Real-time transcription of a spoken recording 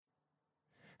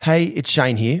Hey, it's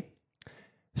Shane here.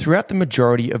 Throughout the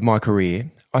majority of my career,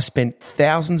 I spent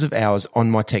thousands of hours on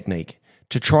my technique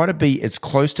to try to be as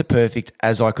close to perfect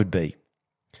as I could be.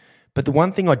 But the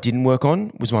one thing I didn't work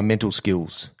on was my mental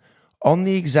skills. On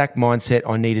the exact mindset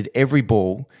I needed every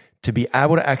ball to be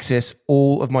able to access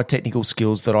all of my technical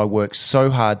skills that I worked so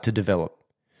hard to develop.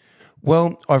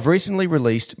 Well, I've recently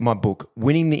released my book,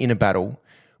 Winning the Inner Battle,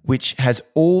 which has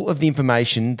all of the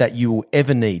information that you will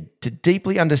ever need to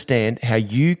deeply understand how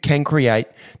you can create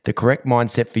the correct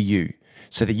mindset for you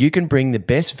so that you can bring the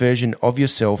best version of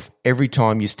yourself every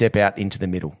time you step out into the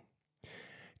middle.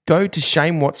 Go to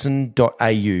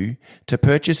shanewatson.au to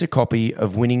purchase a copy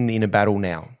of Winning the Inner Battle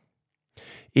now.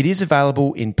 It is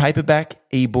available in paperback,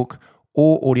 ebook,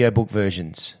 or audiobook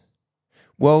versions.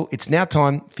 Well, it's now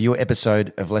time for your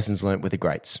episode of Lessons Learnt with the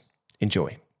Greats.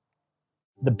 Enjoy.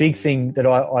 The big thing that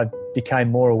I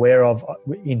became more aware of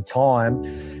in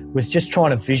time was just trying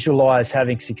to visualize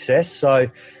having success. So,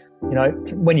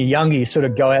 when you're younger, you sort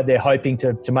of go out there hoping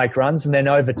to make runs. And then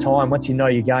over time, once you know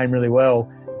your game really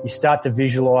well, you start to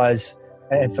visualize.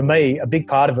 And for me, a big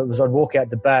part of it was I'd walk out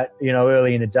the bat,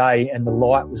 early in the day, and the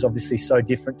light was obviously so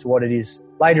different to what it is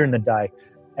later in the day.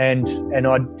 And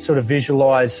I'd sort of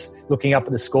visualise looking up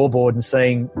at the scoreboard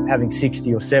and having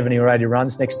 60 or 70 or 80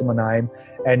 runs next to my name,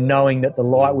 and knowing that the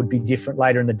light would be different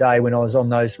later in the day when I was on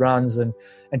those runs, and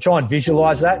try and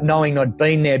visualise that, knowing I'd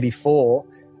been there before.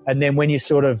 And then when you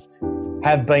sort of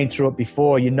have been through it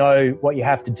before, you know what you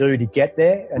have to do to get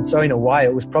there. And so in a way,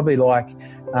 it was probably like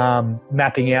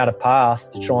mapping out a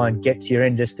path to try and get to your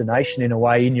end destination in a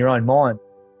way in your own mind.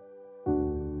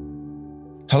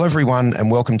 Hello everyone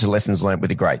and welcome to Lessons Learnt with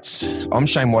the Greats. I'm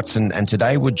Shane Watson and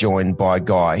today we're joined by a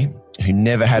guy who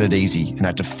never had it easy and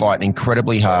had to fight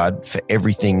incredibly hard for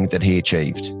everything that he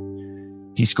achieved.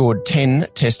 He scored 10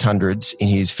 test hundreds in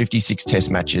his 56 test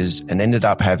matches and ended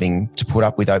up having to put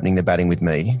up with opening the batting with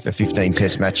me for 15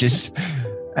 test matches.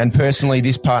 And personally,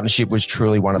 this partnership was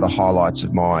truly one of the highlights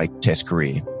of my test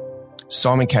career.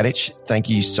 Simon Katich, thank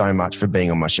you so much for being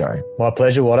on my show. My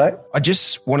pleasure, Watto. I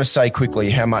just want to say quickly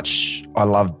how much I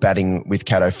love batting with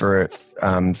Kato for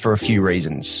a few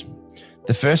reasons.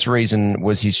 The first reason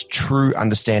was his true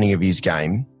understanding of his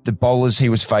game, the bowlers he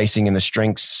was facing and his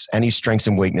strengths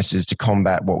and weaknesses to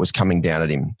combat what was coming down at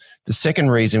him. The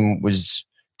second reason was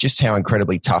just how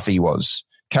incredibly tough he was.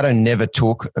 Kato never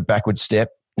took a backward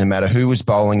step, no matter who was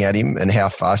bowling at him and how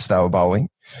fast they were bowling.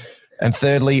 And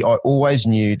thirdly, I always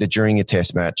knew that during a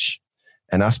test match,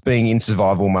 and us being in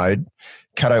survival mode,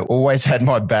 Kato always had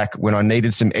my back when I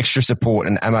needed some extra support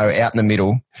and ammo out in the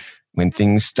middle when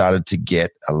things started to get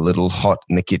a little hot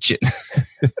in the kitchen.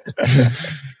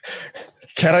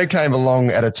 Kato came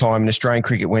along at a time in Australian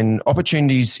cricket when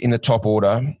opportunities in the top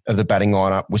order of the batting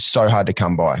lineup was so hard to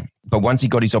come by. But once he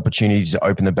got his opportunity to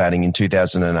open the batting in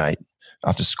 2008,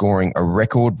 after scoring a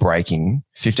record-breaking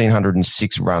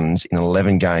 1,506 runs in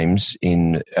 11 games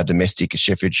in a domestic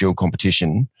Sheffield Shield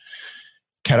competition,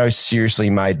 Kato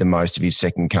seriously made the most of his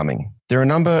second coming. There are a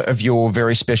number of your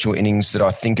very special innings that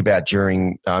I think about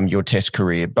during your test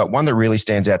career, but one that really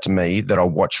stands out to me that I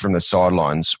watched from the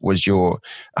sidelines was your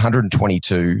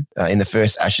 122 in the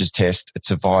first Ashes test at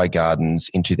Savannah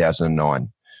Gardens in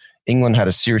 2009. England had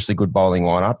a seriously good bowling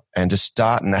lineup, and to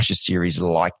start an Ashes series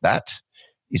like that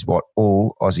is what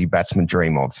all Aussie batsmen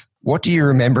dream of. What do you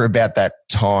remember about that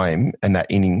time and that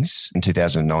innings in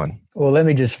 2009? Well, let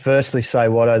me just firstly say,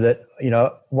 Watto, that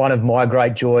one of my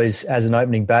great joys as an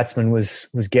opening batsman was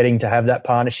getting to have that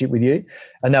partnership with you,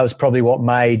 and that was probably what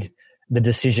made the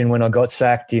decision when I got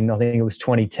sacked in, I think it was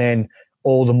 2010,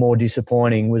 all the more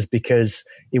disappointing, was because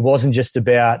it wasn't just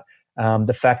about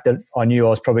the fact that I knew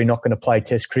I was probably not going to play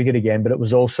Test cricket again, but it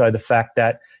was also the fact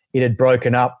that it had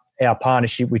broken up our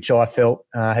partnership, which I felt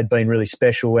had been really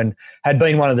special and had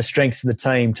been one of the strengths of the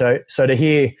team. So to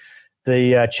hear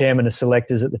the chairman of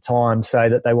selectors at the time say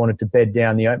that they wanted to bed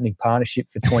down the opening partnership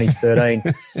for 2013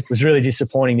 was really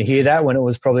disappointing to hear that when it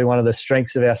was probably one of the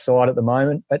strengths of our side at the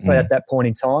moment, at that point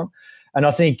in time. And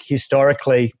I think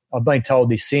historically, I've been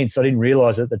told this since, I didn't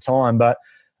realise at the time, but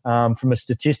from a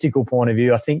statistical point of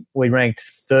view, I think we ranked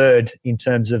third in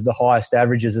terms of the highest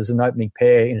averages as an opening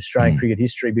pair in Australian cricket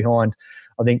history, behind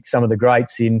I think some of the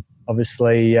greats in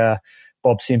obviously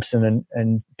Bob Simpson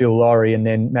and Bill Lawry, and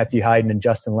then Matthew Hayden and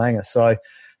Justin Langer. So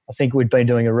I think we'd been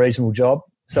doing a reasonable job.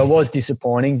 So it was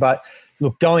disappointing. But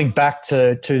look, going back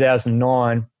to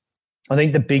 2009, I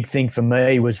think the big thing for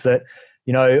me was that,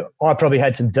 I probably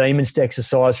had some demons to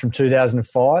exercise from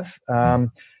 2005.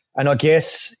 And I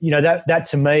guess, that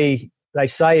to me, they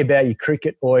say about your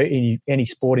cricket or any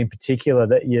sport in particular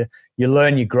that you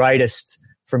learn your greatest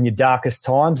from your darkest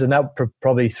times. And that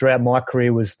probably throughout my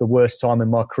career was the worst time in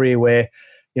my career where,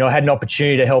 I had an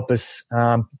opportunity to help us,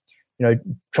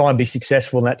 try and be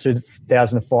successful in that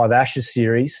 2005 Ashes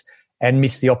series and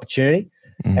missed the opportunity.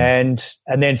 And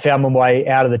then found my way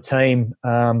out of the team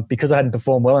because I hadn't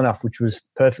performed well enough, which was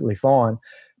perfectly fine.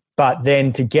 But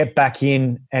then to get back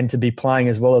in and to be playing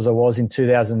as well as I was in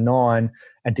 2009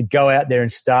 and to go out there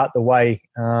and start the way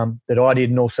that I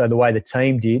did and also the way the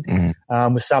team did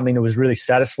was something that was really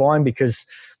satisfying because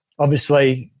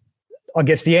obviously I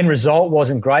guess the end result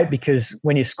wasn't great because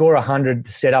when you score 100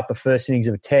 to set up a first innings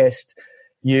of a test,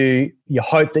 you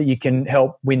hope that you can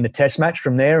help win the test match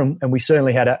from there. And we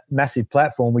certainly had a massive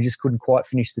platform. We just couldn't quite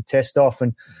finish the test off.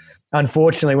 And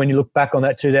unfortunately, when you look back on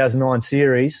that 2009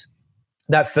 series,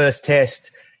 that first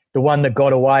test, the one that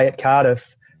got away at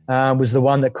Cardiff, was the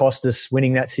one that cost us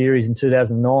winning that series in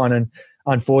 2009. And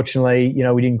unfortunately,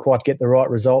 we didn't quite get the right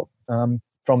result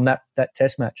from that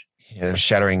test match. Yeah, it was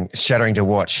shattering to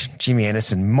watch. Jimmy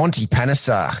Anderson, Monty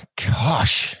Panesar.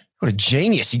 Gosh, what a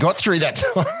genius. He got through that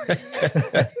time.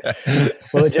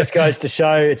 Well, it just goes to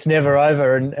show it's never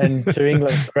over. And to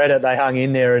England's credit, they hung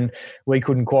in there and we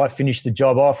couldn't quite finish the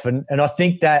job off. And I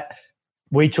think that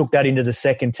we took that into the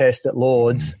second test at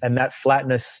Lords and that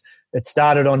flatness, it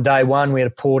started on day one. We had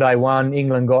a poor day one.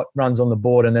 England got runs on the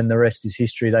board and then the rest is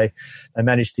history. They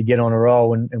managed to get on a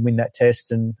roll and win that test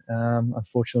and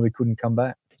unfortunately we couldn't come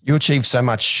back. You achieved so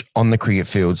much on the cricket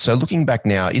field. So looking back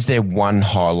now, is there one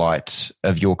highlight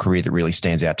of your career that really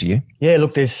stands out to you? Yeah,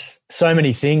 look, there's so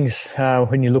many things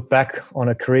when you look back on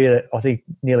a career that I think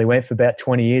nearly went for about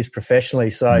 20 years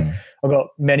professionally. So I've got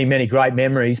many, many great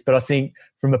memories. But I think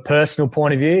from a personal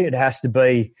point of view, it has to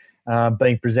be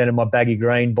being presented my baggy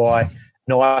green by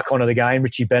an icon of the game,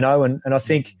 Richie Benaud. And I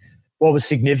think what was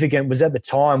significant was at the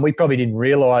time, we probably didn't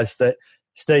realise that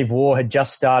Steve Waugh had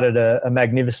just started a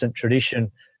magnificent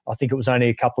tradition. I think it was only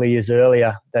a couple of years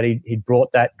earlier that he'd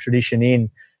brought that tradition in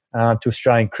to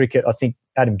Australian cricket. I think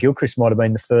Adam Gilchrist might have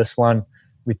been the first one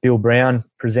with Bill Brown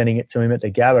presenting it to him at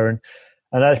the Gabba. And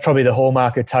that's probably the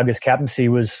hallmark of Tugger's captaincy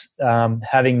was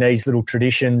having these little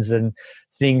traditions and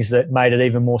things that made it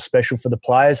even more special for the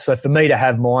players. So for me to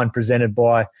have mine presented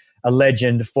by a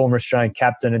legend, a former Australian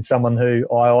captain and someone who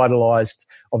I idolised,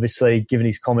 obviously given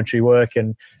his commentary work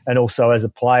and also as a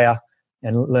player,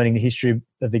 and learning the history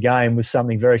of the game was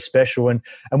something very special. And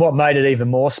what made it even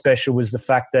more special was the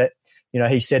fact that,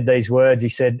 he said these words. He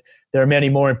said, there are many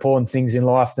more important things in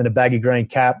life than a baggy green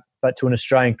cap, but to an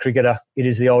Australian cricketer, it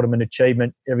is the ultimate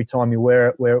achievement. Every time you wear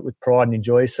it with pride and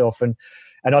enjoy yourself. And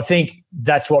I think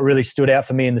that's what really stood out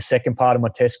for me in the second part of my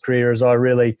test career as I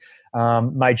really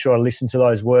made sure I listened to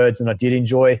those words and I did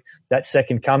enjoy that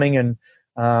second coming. And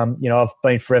I've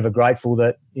been forever grateful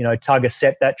that, Tugger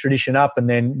set that tradition up and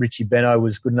then Richie Benaud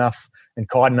was good enough and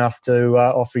kind enough to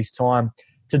offer his time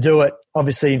to do it,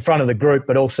 obviously in front of the group,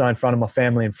 but also in front of my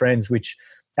family and friends, which,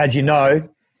 as you know,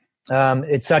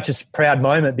 it's such a proud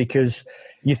moment because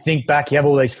you think back, you have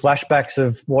all these flashbacks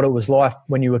of what it was like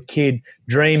when you were a kid,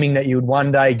 dreaming that you would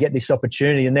one day get this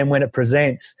opportunity. And then when it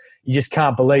presents, you just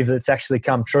can't believe that it's actually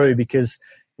come true because,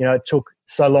 it took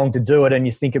so long to do it. And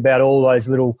you think about all those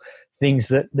little things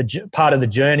that part of the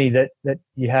journey that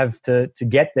you have to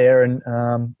get there. And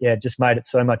it just made it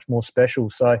so much more special.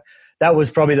 So that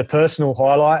was probably the personal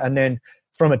highlight. And then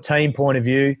from a team point of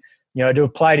view, to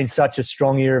have played in such a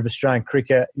strong era of Australian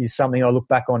cricket is something I look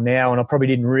back on now. And I probably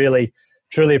didn't really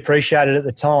truly appreciate it at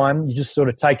the time. You just sort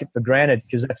of take it for granted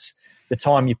because that's the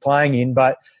time you're playing in.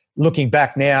 But looking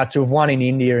back now, to have won in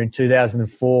India in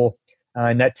 2004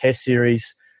 in that test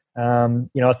series,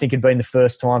 I think it'd been the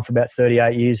first time for about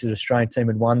 38 years that the Australian team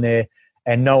had won there,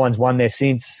 and no one's won there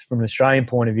since from an Australian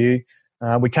point of view.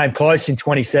 We came close in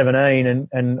 2017,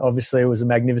 and obviously it was a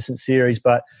magnificent series.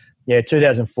 But,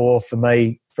 2004 for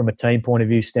me, from a team point of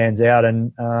view, stands out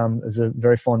and it was a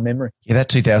very fond memory. Yeah, that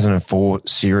 2004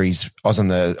 series, I was in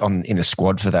the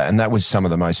squad for that, and that was some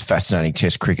of the most fascinating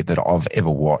Test cricket that I've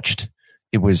ever watched.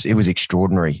 It was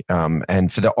extraordinary,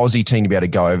 and for the Aussie team to be able to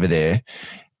go over there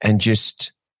and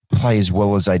just play as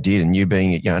well as they did, and you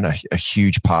being a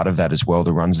huge part of that as well.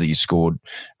 The runs that you scored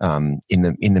in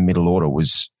the middle order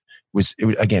was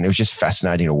just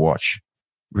fascinating to watch.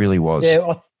 Really was.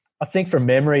 Yeah, I think from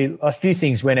memory, a few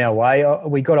things went our way.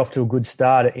 We got off to a good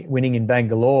start at winning in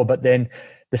Bangalore, but then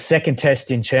the second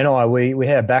test in Chennai, we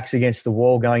had our backs against the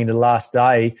wall going into the last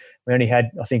day. We only had,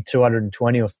 I think,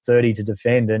 220 or 30 to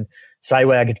defend, and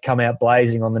Sehwag had come out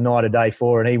blazing on the night of day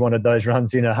 4, and he wanted those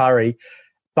runs in a hurry.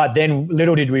 But then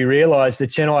little did we realise the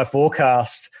Chennai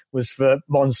forecast was for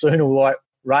monsoonal like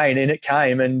rain, and it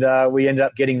came, and we ended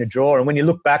up getting the draw. And when you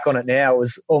look back on it now, it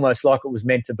was almost like it was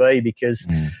meant to be, because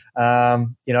to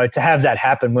have that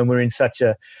happen when we're in such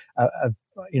a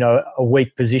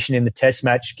weak position in the Test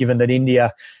match, given that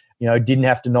India, didn't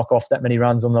have to knock off that many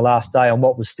runs on the last day on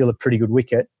what was still a pretty good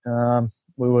wicket.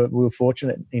 We were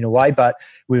fortunate in a way, but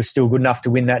we were still good enough to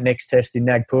win that next test in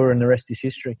Nagpur, and the rest is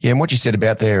history. Yeah, and what you said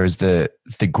about there is the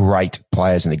great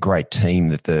players and the great team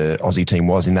that the Aussie team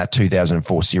was in that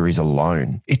 2004 series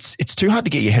alone. It's too hard to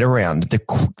get your head around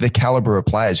the calibre of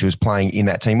players who was playing in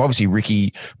that team. Obviously,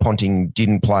 Ricky Ponting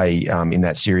didn't play in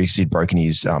that series. He'd broken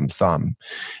his thumb.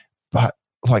 But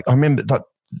I remember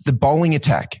the bowling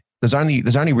attack, there's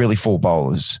only really 4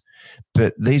 bowlers.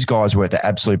 But these guys were at the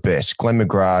absolute best. Glenn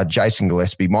McGrath, Jason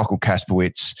Gillespie, Michael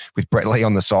Kasperwitz, with Brett Lee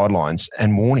on the sidelines,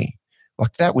 and Warnie.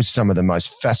 That was some of the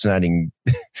most fascinating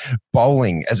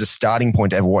bowling as a starting point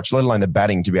to ever watch, let alone the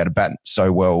batting, to be able to bat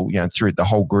so well, through the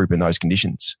whole group in those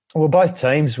conditions. Well, both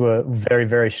teams were very,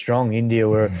 very strong. India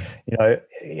were,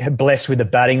 blessed with a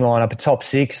batting lineup, a top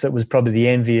 6 that was probably the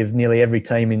envy of nearly every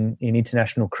team in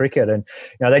international cricket. And,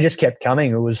 they just kept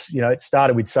coming. It was, it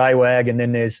started with Sehwag, and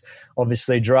then there's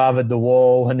obviously Dravid, the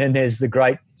wall, and then there's the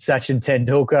great Sachin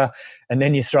Tendulkar, and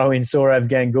then you throw in Sourav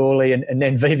Ganguly and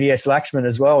then VVS Lakshman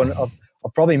as well. And I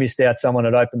probably missed out someone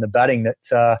had opened the batting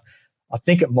that I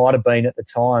think it might have been at the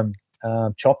time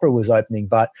Chopra was opening,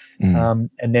 but and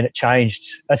then it changed.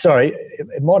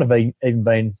 It might have even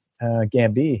been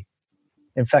Gambhir.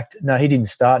 In fact, no, he didn't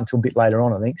start until a bit later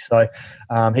on, I think. So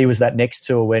he was that next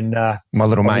tour when my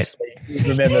little mate. You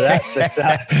remember that? But,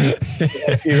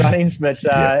 a few run-ins, but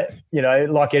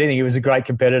like anything, he was a great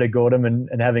competitor, Gordon,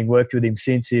 and having worked with him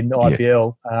since in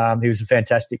IPL, he was a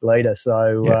fantastic leader.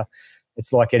 So.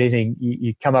 It's like anything.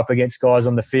 You come up against guys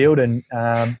on the field and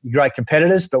you're great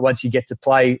competitors, but once you get to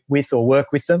play with or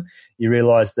work with them, you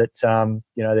realise that,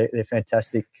 they're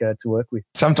fantastic to work with.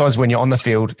 Sometimes when you're on the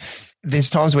field,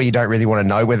 there's times where you don't really want to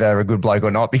know whether they're a good bloke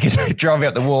or not, because they drive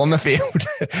out the wall on the field.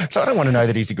 So I don't want to know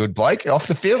that he's a good bloke off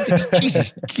the field.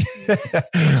 Jesus.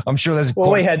 I'm sure there's...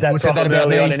 Well, we had that problem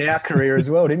early on in our career as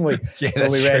well, didn't we? Yeah,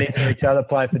 when we ran into each other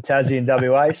playing for Tassie and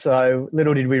WA. So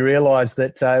little did we realise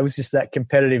that it was just that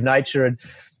competitive nature, and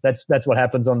that's what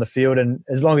happens on the field. And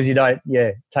as long as you don't,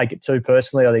 take it too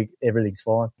personally, I think everything's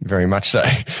fine. Very much so.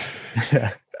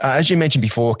 As you mentioned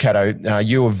before, Kato,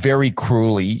 you were very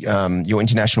cruelly, your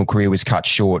international career was cut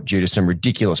short due to some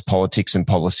ridiculous politics and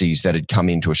policies that had come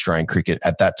into Australian cricket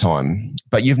at that time.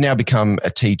 But you've now become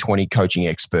a T20 coaching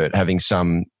expert, having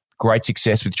some great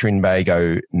success with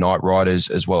Trinbago Knight Riders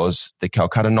as well as the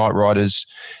Calcutta Knight Riders.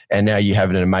 And now you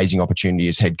have an amazing opportunity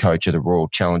as head coach of the Royal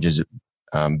Challengers at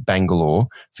Bangalore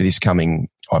for this coming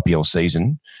IPL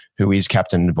season, who is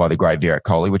captained by the great Virat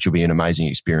Kohli, which will be an amazing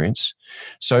experience.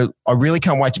 So I really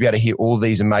can't wait to be able to hear all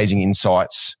these amazing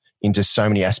insights into so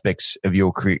many aspects of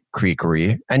your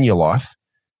career and your life.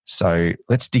 So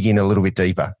let's dig in a little bit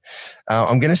deeper.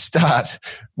 I'm going to start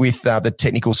with the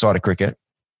technical side of cricket.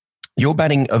 Your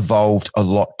batting evolved a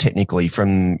lot technically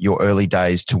from your early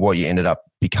days to what you ended up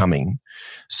becoming.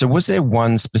 So was there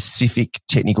one specific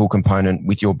technical component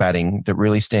with your batting that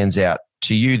really stands out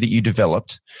to you that you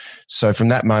developed? So from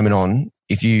that moment on,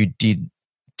 if you did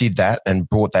that and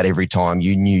brought that every time,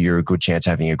 you knew you were a good chance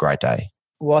of having a great day.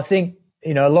 Well, I think,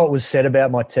 a lot was said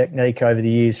about my technique over the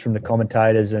years from the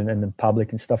commentators and the public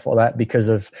and stuff like that, because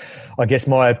of, I guess,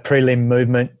 my prelim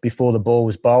movement before the ball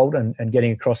was bowled and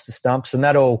getting across the stumps. And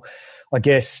that all, I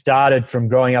guess, started from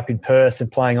growing up in Perth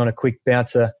and playing on a quick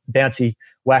bouncy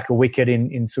whacker wicket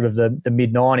in sort of the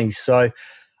mid-90s. So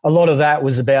a lot of that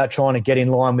was about trying to get in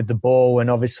line with the ball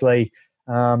and obviously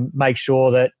make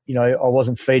sure that, I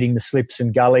wasn't feeding the slips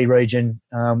and gully region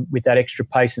with that extra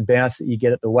pace and bounce that you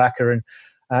get at the whacker. And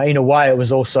in a way, it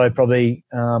was also probably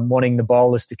wanting the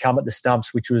bowlers to come at the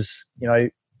stumps, which was,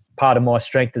 part of my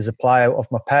strength as a player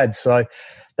off my pads. So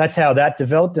that's how that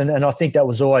developed. And I think that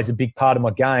was always a big part of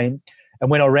my game. And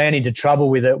when I ran into trouble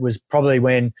with it was probably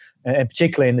when, and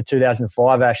particularly in the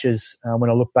 2005 Ashes, when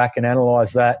I look back and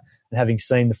analyse that and having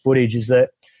seen the footage, is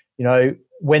that,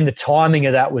 when the timing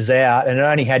of that was out and it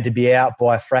only had to be out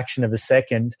by a fraction of a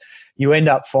second, you end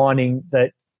up finding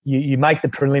that you make the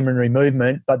preliminary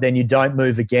movement, but then you don't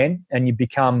move again and you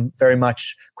become very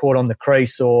much caught on the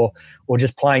crease or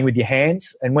just playing with your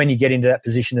hands. And when you get into that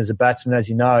position as a batsman, as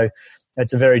you know,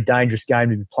 it's a very dangerous game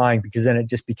to be playing, because then it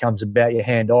just becomes about your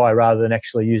hand-eye rather than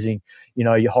actually using,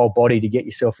 your whole body to get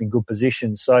yourself in good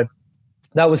positions. So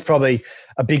that was probably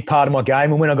a big part of my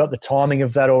game. And when I got the timing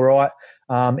of that all right,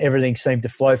 everything seemed to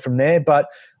flow from there. But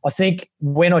I think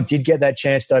when I did get that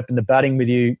chance to open the batting with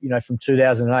you, from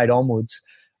 2008 onwards,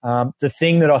 The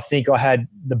thing that I think I had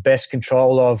the best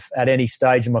control of at any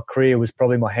stage in my career was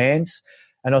probably my hands.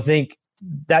 And I think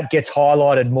that gets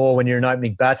highlighted more when you're an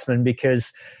opening batsman,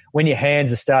 because when your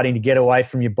hands are starting to get away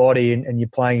from your body and you're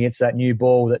playing against that new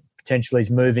ball that potentially is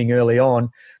moving early on,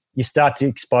 you start to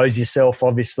expose yourself,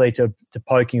 obviously, to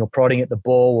poking or prodding at the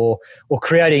ball or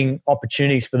creating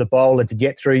opportunities for the bowler to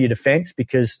get through your defence,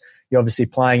 because you're obviously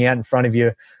playing out in front of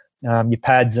your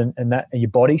pads and your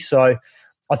body. So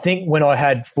I think when I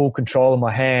had full control of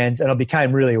my hands, and I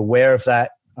became really aware of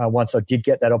that once I did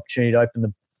get that opportunity to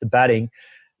open the batting,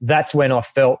 that's when I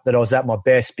felt that I was at my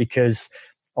best, because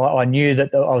I knew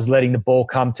that I was letting the ball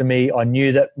come to me. I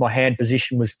knew that my hand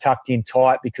position was tucked in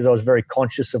tight because I was very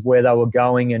conscious of where they were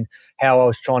going and how I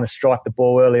was trying to strike the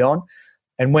ball early on.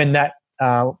 And when that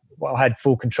I had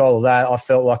full control of that, I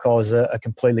felt like I was a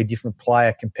completely different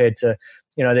player compared to,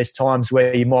 there's times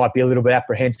where you might be a little bit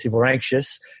apprehensive or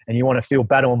anxious and you want to feel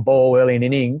bat on ball early in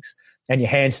innings and your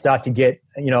hands start to get,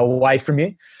 away from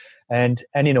you. And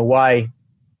in a way,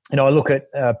 I look at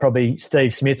probably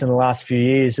Steve Smith in the last few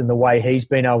years and the way he's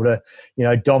been able to,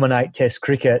 dominate Test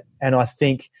cricket. And I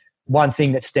think one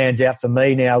thing that stands out for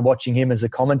me now watching him as a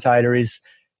commentator is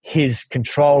his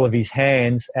control of his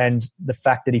hands and the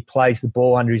fact that he plays the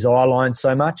ball under his eye line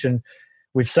so much. And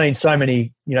we've seen so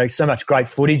much great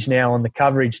footage now on the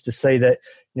coverage to see that,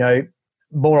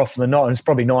 more often than not, and it's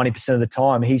probably 90% of the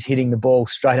time, he's hitting the ball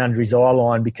straight under his eye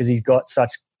line because he's got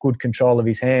such good control of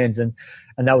his hands. And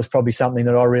that was probably something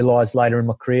that I realised later in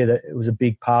my career that it was a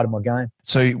big part of my game.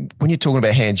 So when you're talking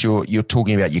about hands, you're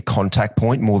talking about your contact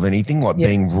point more than anything, like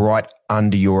being right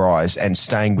under your eyes and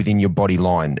staying within your body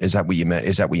line. Is that what you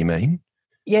mean?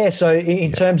 Yeah. So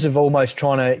in terms of almost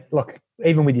trying to,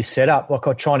 even with your setup,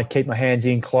 I'm trying to keep my hands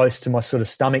in close to my sort of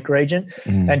stomach region.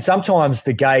 And sometimes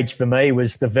the gauge for me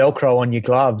was the Velcro on your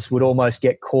gloves would almost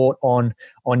get caught on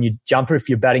your jumper if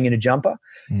you're batting in a jumper.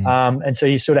 And so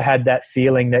you sort of had that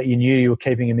feeling that you knew you were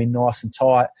keeping them in nice and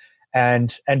tight.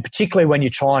 And particularly when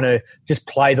you're trying to just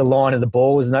play the line of the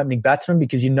ball as an opening batsman,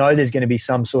 because there's going to be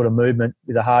some sort of movement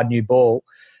with a hard new ball,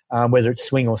 whether it's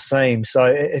swing or seam.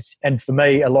 So and for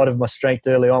me, a lot of my strength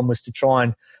early on was to try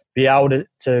and be able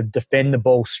to defend the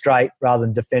ball straight rather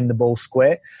than defend the ball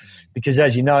square. Because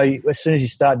as you know, as soon as you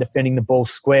start defending the ball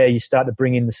square, you start to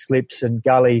bring in the slips and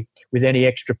gully with any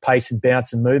extra pace and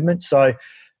bounce and movement. So it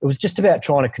was just about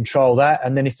trying to control that.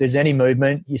 And then if there's any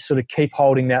movement, you sort of keep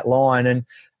holding that line. And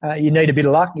you need a bit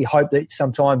of luck. You hope that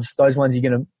sometimes those ones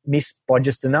you're going to miss by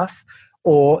just enough.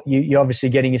 Or you're obviously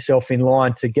getting yourself in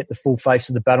line to get the full face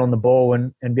of the bat on the ball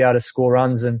and be able to score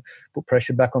runs and put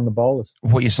pressure back on the bowlers.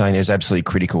 What you're saying there is absolutely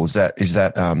critical. Is that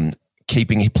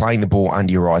playing the ball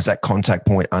under your eyes, that contact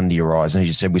point under your eyes. And as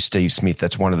you said with Steve Smith,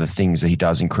 that's one of the things that he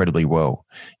does incredibly well.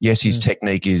 Yes, his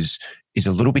technique is a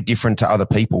little bit different to other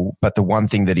people, but the one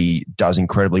thing that he does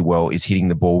incredibly well is hitting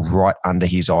the ball right under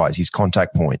his eyes, his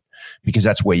contact point, because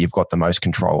that's where you've got the most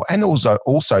control and also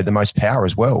the most power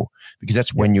as well, because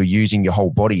that's when you're using your whole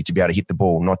body to be able to hit the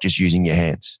ball, not just using your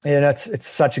hands. Yeah, it's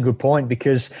such a good point,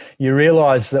 because you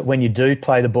realise that when you do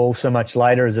play the ball so much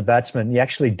later as a batsman, you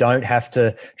actually don't have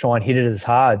to try and hit it as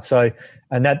hard. So,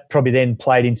 and that probably then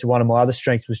played into one of my other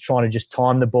strengths, was trying to just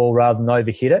time the ball rather than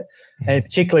overhit it. And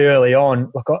particularly early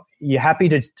on, you're happy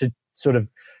to sort of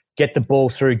get the ball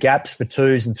through gaps for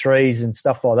twos and threes and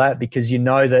stuff like that, because you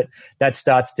know that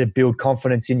starts to build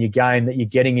confidence in your game, that you're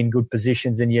getting in good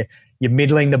positions and you're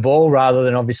middling the ball rather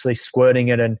than obviously squirting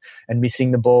it and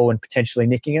missing the ball and potentially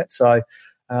nicking it. So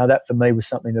that for me was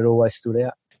something that always stood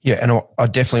out. Yeah, and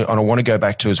I want to go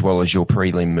back to as well as your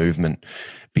prelim movement,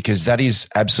 because that is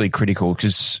absolutely critical,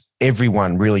 because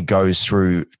everyone really goes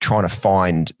through trying to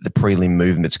find the prelim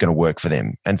movement that's going to work for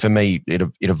them. And for me, it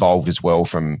evolved as well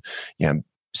from,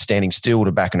 standing still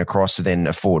to back and across to then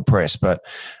a forward press. But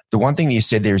the one thing that you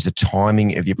said there is the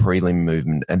timing of your prelim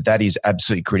movement, and that is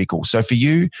absolutely critical. So for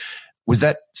you, was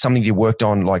that something you worked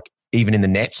on, even in the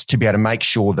nets, to be able to make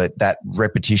sure that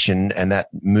repetition and that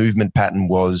movement pattern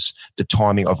was, the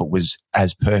timing of it was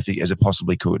as perfect as it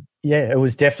possibly could? Yeah, it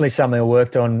was definitely something I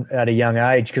worked on at a young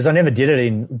age, because I never did it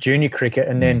in junior cricket.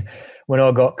 And then when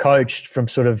I got coached from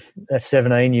sort of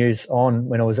 17 years on,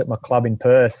 when I was at my club in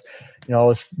Perth, I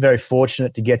was very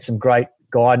fortunate to get some great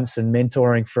guidance and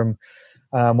mentoring from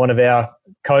one of our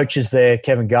coaches there,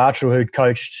 Kevin Gartrell, who'd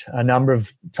coached a number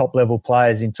of top-level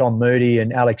players in Tom Moody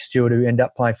and Alex Stewart, who ended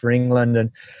up playing for England.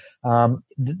 And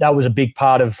that was a big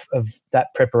part of that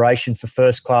preparation for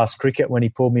first-class cricket. When he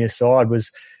pulled me aside,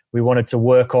 was we wanted to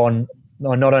work on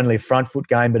not only a front foot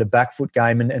game but a back foot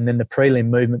game, and then the prelim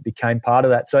movement became part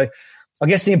of that. So I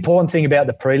guess the important thing about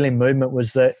the prelim movement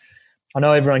was that I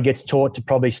know everyone gets taught to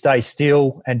probably stay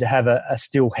still and to have a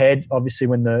still head, obviously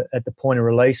at the point of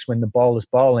release when the bowler's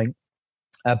bowling.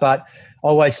 But I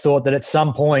always thought that at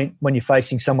some point when you're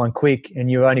facing someone quick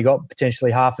and you've only got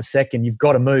potentially half a second, you've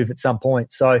got to move at some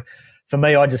point. So for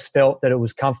me, I just felt that it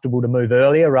was comfortable to move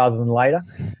earlier rather than later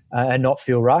and not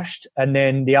feel rushed. And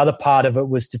then the other part of it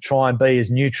was to try and be as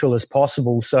neutral as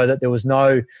possible so that there was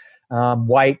no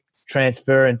weight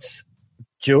transference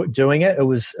doing it. It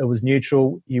was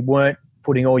neutral. You weren't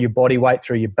putting all your body weight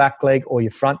through your back leg or your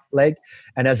front leg.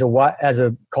 And as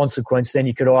a consequence, then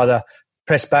you could either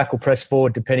press back or press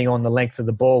forward depending on the length of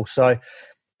the ball. So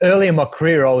early in my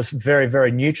career, I was very,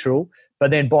 very neutral. But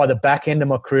then by the back end of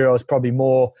my career, I was probably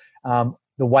more, the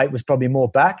weight was probably more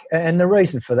back. And the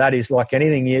reason for that is like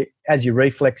anything, as your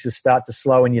reflexes start to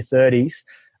slow in your 30s,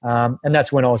 and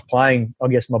that's when I was playing, I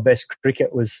guess my best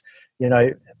cricket was,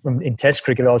 in Test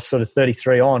cricket, I was sort of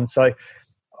 33 on. So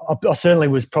I certainly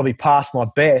was probably past my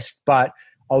best, but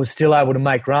I was still able to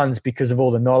make runs because of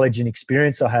all the knowledge and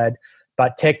experience I had.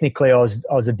 But technically, I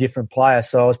was a different player,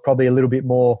 so I was probably a little bit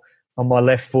more on my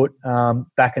left foot,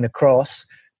 back and across.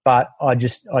 But I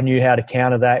knew how to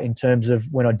counter that in terms of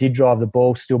when I did drive the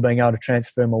ball, still being able to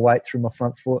transfer my weight through my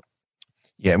front foot.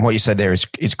 Yeah, and what you said there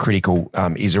is critical,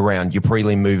 is around your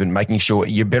prelim movement, making sure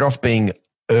you're better off being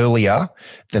earlier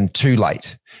than too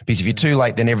late. Because if you're too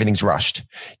late, then everything's rushed.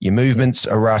 Your movements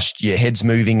are rushed, your head's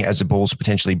moving as the ball's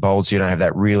potentially bowled, so you don't have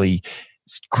that really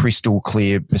crystal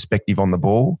clear perspective on the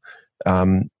ball.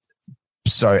 And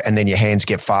then your hands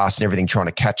get fast and everything trying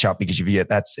to catch up because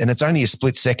and it's only a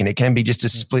split second. It can be just a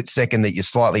split second that you're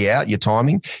slightly out, your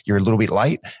timing, you're a little bit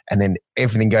late, and then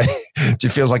everything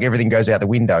just feels like everything goes out the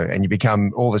window, and you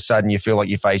become, all of a sudden you feel like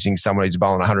you're facing someone who's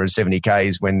bowling 170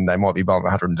 Ks when they might be bowling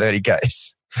 130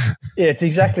 Ks. Yeah, it's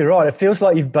exactly right. It feels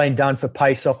like you've been done for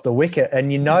pace off the wicket,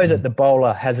 and you know that the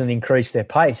bowler hasn't increased their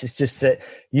pace. It's just that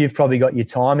you've probably got your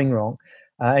timing wrong.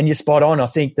 And you're spot on. I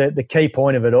think that the key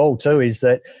point of it all too is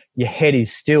that your head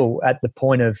is still at the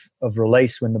point of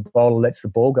release when the bowler lets the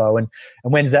ball go. And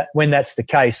when that's the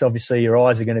case, obviously your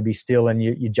eyes are going to be still and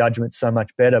your judgment's so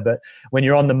much better. But when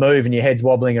you're on the move and your head's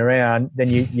wobbling around, then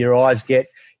your eyes get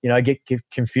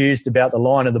confused about the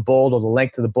line of the ball or the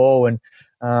length of the ball. And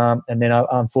then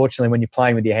unfortunately when you're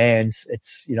playing with your hands,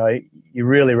 it's, you're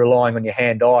really relying on your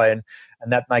hand-eye and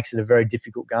that makes it a very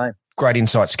difficult game. Great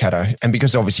insights, Cato. And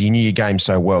because obviously you knew your game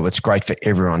so well, it's great for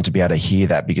everyone to be able to hear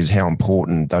that, because how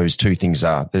important those two things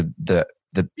are.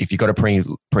 If you've got a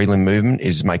prelim movement,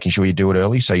 is making sure you do it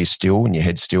early so you're still and your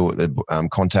head's still at the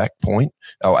contact point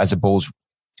as a ball's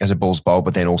bowled,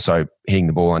 but then also hitting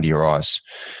the ball under your eyes.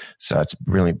 So it's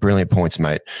brilliant points,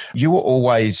 mate. You were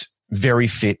always very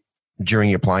fit during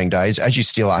your playing days, as you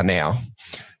still are now.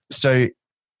 So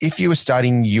if you were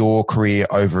starting your career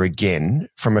over again,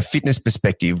 from a fitness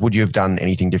perspective, would you have done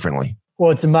anything differently? Well,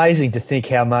 it's amazing to think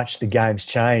how much the game's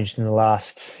changed in the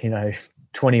last,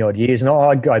 20 odd years. And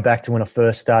I go back to when I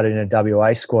first started in a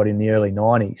WA squad in the early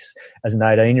 90s as an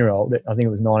 18-year-old. I think it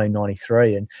was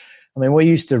 1993. And I mean, we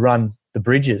used to run the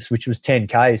bridges, which was 10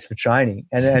 Ks for training.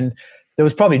 And there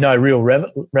was probably no real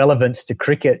relevance to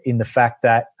cricket in the fact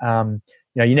that,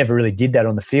 you never really did that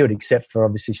on the field, except for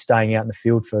obviously staying out in the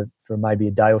field for maybe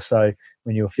a day or so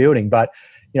when you were fielding. But,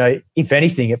 if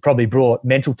anything, it probably brought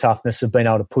mental toughness of being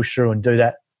able to push through and do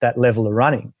that level of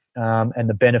running and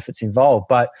the benefits involved.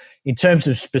 But in terms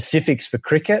of specifics for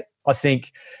cricket, I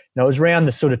think, it was around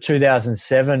the sort of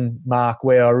 2007 mark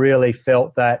where I really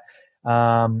felt that,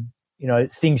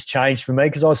 things changed for me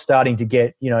because I was starting to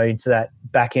get, into that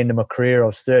back end of my career. I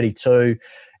was 32.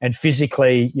 And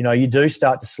physically, you do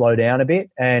start to slow down a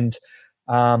bit. And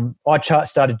I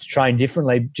started to train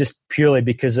differently just purely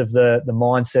because of the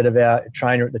mindset of our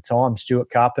trainer at the time, Stuart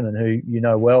Carpenter, who you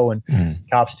know well. And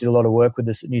Carps did a lot of work with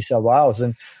us at New South Wales.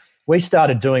 And we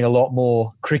started doing a lot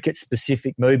more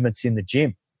cricket-specific movements in the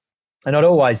gym. And I'd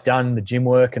always done the gym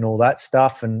work and all that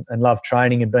stuff and loved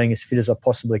training and being as fit as I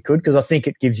possibly could because I think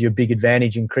it gives you a big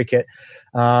advantage in cricket,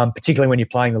 particularly when you're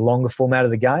playing the longer format of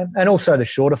the game and also the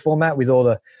shorter format with all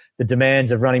the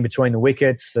demands of running between the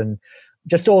wickets and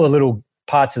just all the little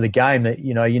parts of the game that,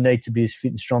 you need to be as fit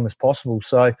and strong as possible.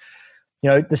 So,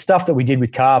 the stuff that we did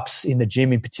with Carps in the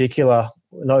gym in particular,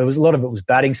 a lot of it was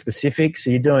batting specific.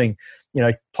 So you're doing,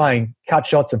 playing cut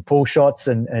shots and pull shots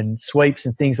and sweeps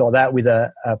and things like that with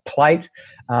a plate.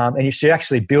 And you're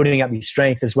actually building up your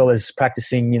strength as well as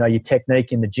practicing, your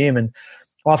technique in the gym. And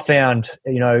I found,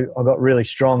 I got really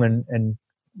strong and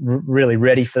really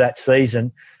ready for that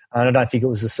season. And I don't think it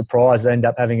was a surprise. I ended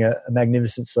up having a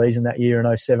magnificent season that year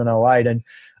in 07, 08. And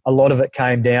a lot of it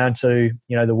came down to,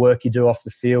 the work you do off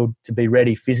the field to be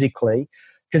ready physically.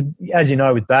 Because as you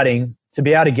know, with batting, to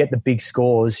be able to get the big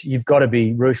scores, you've got to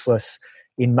be ruthless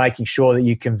in making sure that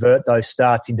you convert those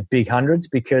starts into big hundreds,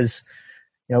 because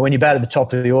when you bat at the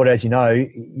top of the order, as you know,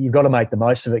 you've got to make the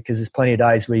most of it, because there's plenty of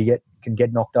days where you can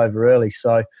get knocked over early.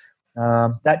 So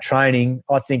that training,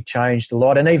 I think, changed a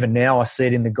lot. And even now I see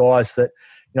it in the guys that,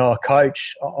 I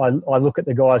coach. I look at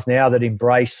the guys now that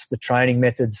embrace the training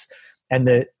methods and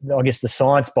the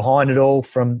science behind it all,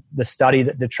 from the study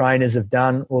that the trainers have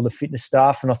done, or the fitness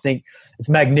staff. And I think it's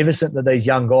magnificent that these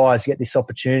young guys get this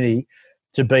opportunity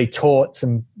to be taught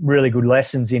some really good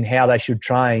lessons in how they should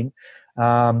train,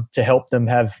 to help them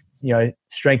have,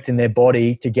 strength in their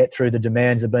body to get through the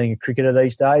demands of being a cricketer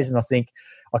these days. And I think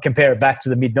I compare it back to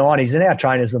the mid-90s, and our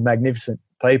trainers were magnificent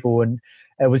people, and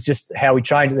it was just how we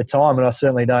trained at the time. And I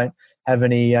certainly don't have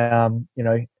any,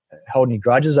 hold any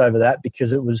grudges over that,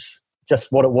 because it was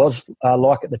just what it was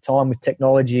like at the time with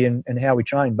technology and how we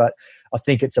trained. But I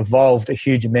think it's evolved a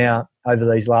huge amount over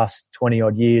these last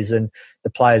 20-odd years, and the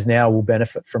players now will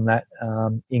benefit from that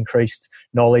increased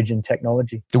knowledge and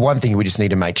technology. The one thing we just need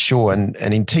to make sure, and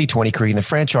in T20 cricket, in the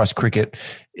franchise cricket,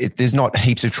 there's not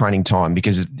heaps of training time,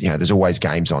 because there's always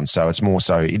games on. So it's more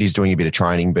so it is doing a bit of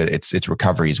training, but its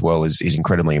recovery as well is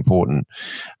incredibly important.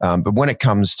 But when it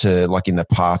comes to, like, in the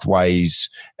pathways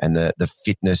and the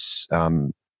fitness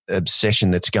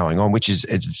obsession that's going on, which is,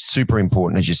 it's super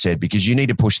important, as you said, because you need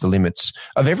to push the limits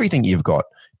of everything you've got.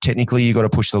 Technically, you've got to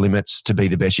push the limits to be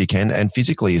the best you can, and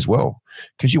physically as well,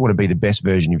 because you want to be the best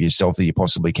version of yourself that you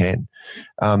possibly can.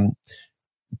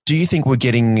 Do you think we're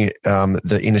getting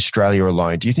in Australia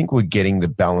alone, do you think we're getting the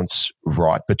balance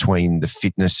right between the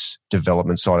fitness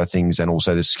development side of things and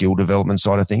also the skill development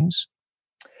side of things?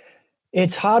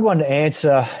 It's a hard one to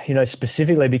answer,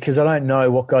 specifically, because I don't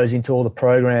know what goes into all the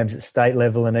programs at state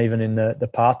level and even in the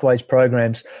pathways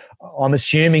programs. I'm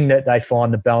assuming that they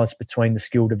find the balance between the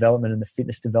skill development and the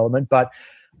fitness development. But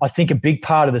I think a big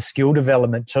part of the skill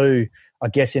development too, I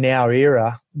guess, in our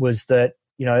era was that,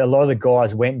 a lot of the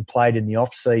guys went and played in the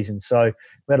off season. So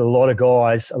we had a lot of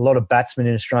guys, a lot of batsmen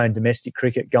in Australian domestic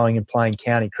cricket going and playing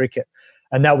county cricket.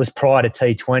 And that was prior to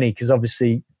T20, because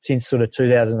obviously since sort of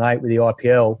 2008 with the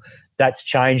IPL, that's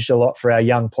changed a lot for our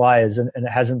young players, and it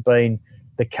hasn't been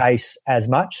the case as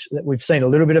much. We've seen a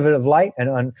little bit of it of late,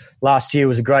 and last year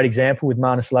was a great example with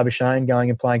Marnus Labuschagne going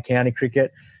and playing county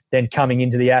cricket, then coming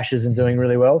into the Ashes and doing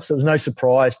really well. So it was no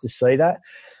surprise to see that.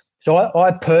 So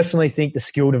I personally think the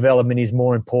skill development is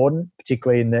more important,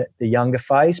 particularly in the younger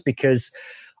phase, because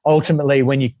ultimately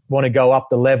when you want to go up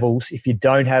the levels, if you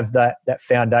don't have that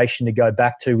foundation to go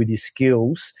back to with your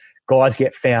skills, guys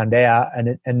get found out,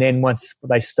 and then once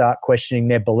they start questioning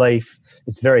their belief,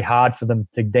 it's very hard for them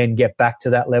to then get back to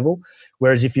that level.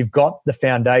 Whereas if you've got the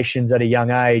foundations at a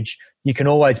young age, you can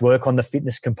always work on the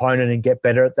fitness component and get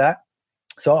better at that.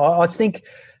 So I think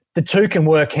the two can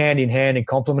work hand in hand and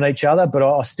complement each other, but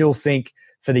I still think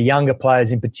for the younger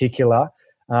players in particular,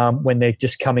 when they're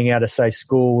just coming out of, say,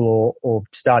 school or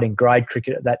starting grade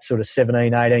cricket at that sort of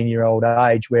 17, 18-year-old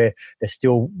age where they're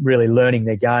still really learning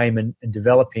their game and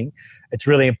developing, it's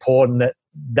really important that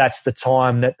that's the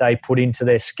time that they put into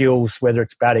their skills, whether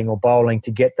it's batting or bowling,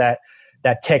 to get that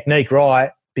technique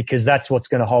right, because that's what's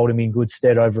going to hold them in good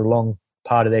stead over a long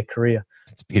part of their career.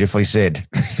 It's beautifully said.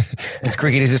 Because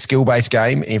cricket is a skill-based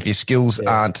game. If your skills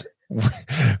aren't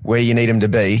where you need them to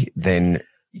be, then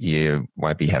you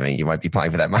won't be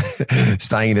playing for that much,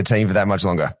 staying in the team for that much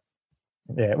longer.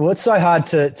 Yeah, well, it's so hard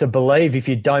to believe if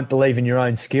you don't believe in your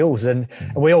own skills. And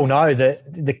we all know that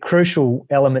the crucial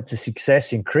element to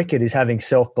success in cricket is having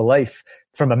self-belief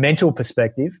from a mental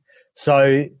perspective.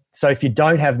 So if you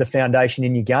don't have the foundation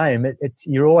in your game,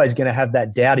 you're always going to have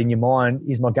that doubt in your mind,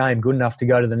 is my game good enough to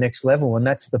go to the next level? And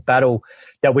that's the battle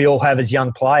that we all have as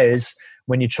young players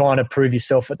when you're trying to prove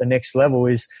yourself at the next level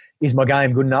is my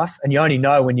game good enough? And you only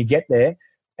know when you get there.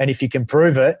 And if you can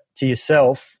prove it to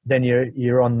yourself, then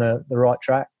you're on the right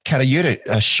track. Katich, you had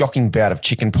a shocking bout of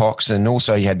chicken pox, and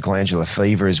also you had glandular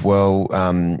fever as well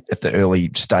at the early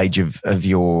stage of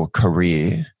your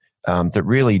career that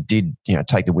really did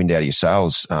take the wind out of your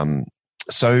sails.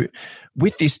 So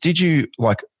with this, did you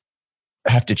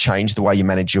have to change the way you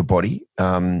manage your body?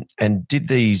 And did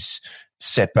these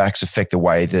setbacks affect the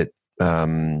way that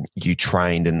you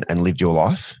trained and lived your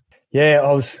life? Yeah,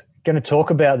 I was going to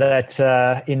talk about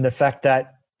that in the fact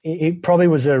that it probably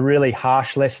was a really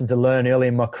harsh lesson to learn early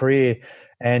in my career,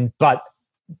 but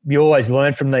you always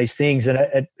learn from these things, and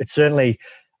it certainly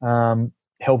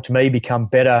helped me become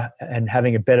better and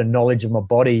having a better knowledge of my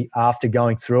body after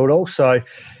going through it all. So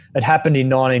it happened in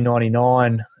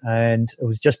 1999, and it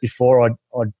was just before I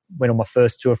went on my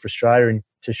first tour for Australia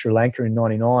to Sri Lanka in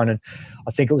 '99, and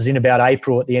I think it was in about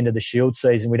April at the end of the Shield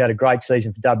season. We'd had a great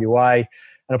season for WA, and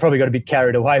I probably got a bit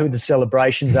carried away with the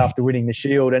celebrations after winning the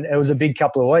Shield, and it was a big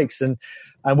couple of weeks. And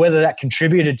whether that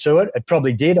contributed to it, it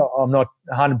probably did. I'm not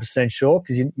 100% sure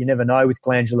because you never know with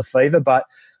glandular fever, but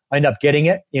I ended up getting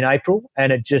it in April,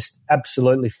 and it just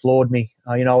absolutely floored me.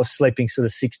 I was sleeping sort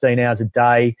of 16 hours a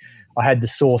day. I had the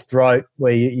sore throat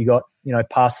where you got,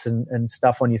 pus and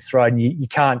stuff on your throat, and you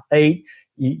can't eat.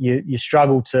 You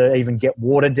struggle to even get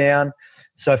water down.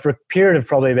 So for a period of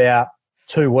probably about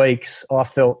 2 weeks, I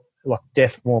felt like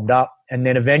death warmed up, and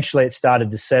then eventually it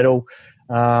started to settle.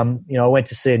 I went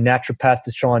to see a naturopath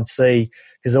to try and see,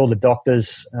 because all the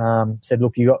doctors said,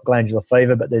 look, you got glandular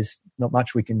fever, but there's not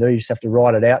much we can do. You just have to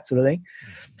ride it out, sort of thing.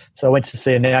 So I went to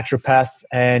see a naturopath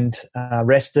and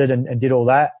rested and did all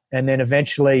that. And then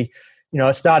eventually,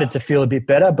 I started to feel a bit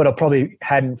better, but I probably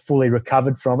hadn't fully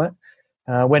recovered from it.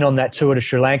 Went on that tour to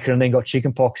Sri Lanka and then got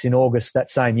chickenpox in August that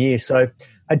same year. So I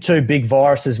had 2 big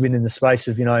viruses within the space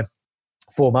of,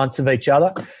 4 months of each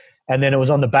other. And then it was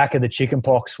on the back of the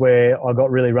chickenpox where I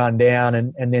got really run down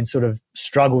and then sort of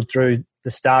struggled through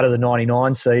the start of the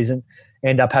 '99 season,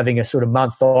 end up having a sort of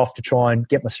month off to try and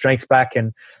get my strength back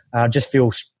and just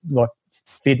feel like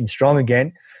fit and strong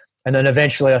again. And then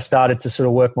eventually I started to sort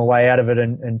of work my way out of it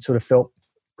and sort of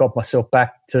got myself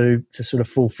back to sort of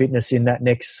full fitness in that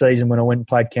next season when I went and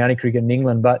played county cricket in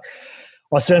England. But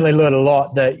I certainly learned a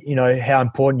lot that, how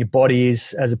important your body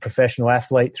is as a professional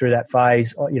athlete through that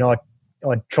phase.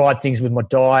 I tried things with my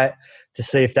diet to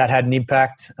see if that had an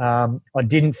impact. I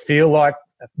didn't feel like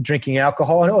drinking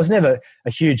alcohol, and I was never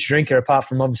a huge drinker apart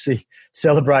from obviously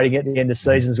celebrating at the end of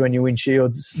seasons when you win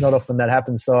Shields. It's not often that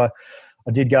happens. So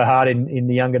I did go hard in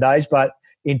the younger days. But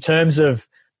in terms of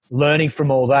learning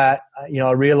from all that,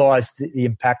 I realised the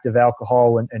impact of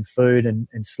alcohol and food and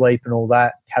sleep and all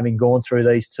that, having gone through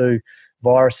these 2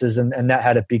 viruses, and that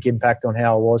had a big impact on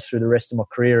how I was through the rest of my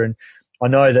career. And I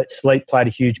know that sleep played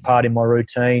a huge part in my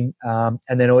routine, and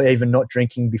then even not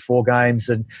drinking before games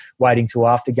and waiting till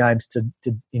after games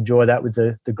to enjoy that with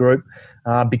the group,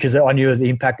 because I knew the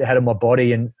impact it had on my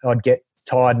body, and I'd get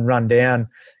tired and run down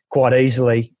quite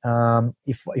easily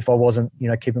if I wasn't,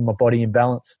 keeping my body in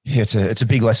balance. Yeah, it's a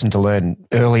big lesson to learn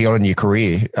early on in your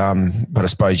career, but I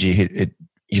suppose you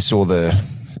saw the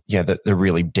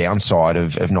really downside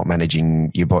of not managing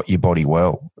your body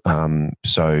well.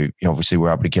 So obviously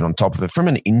we're able to get on top of it. From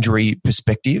an injury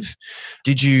perspective,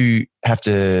 did you have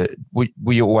to?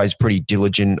 Were you always pretty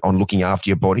diligent on looking after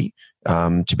your body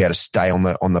to be able to stay on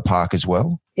the park as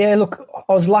well? Yeah, look,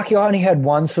 I was lucky. I only had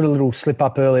one sort of little slip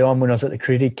up early on when I was at the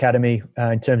Cricket Academy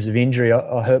in terms of injury.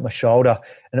 I hurt my shoulder,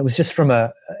 and it was just from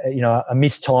a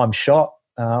mistimed shot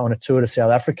on a tour to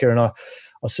South Africa, and I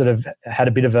sort of had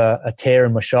a bit of a tear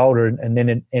in my shoulder and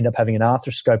then ended up having an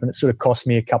arthroscope, and it sort of cost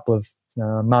me a couple of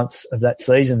months of that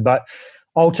season. But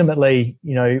ultimately,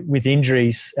 with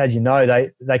injuries, as you know,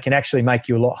 they can actually make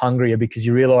you a lot hungrier because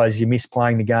you realise you miss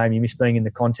playing the game, you miss being in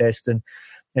the contest,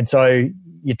 and so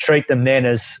you treat them then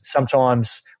as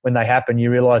sometimes when they happen, you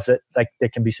realise that there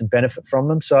can be some benefit from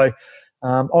them. So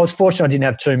I was fortunate I didn't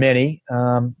have too many.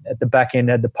 At the back end,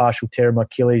 I had the partial tear of my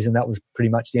Achilles, and that was pretty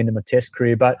much the end of my Test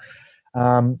career. But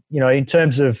in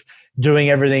terms of doing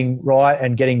everything right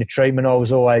and getting the treatment, I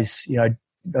was always, I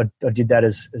did that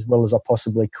as well as I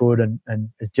possibly could and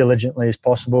as diligently as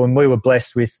possible. And we were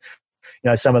blessed with,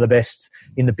 some of the best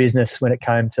in the business when it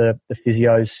came to the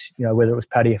physios, whether it was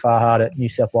Paddy Farhart at New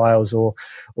South Wales or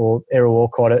Errol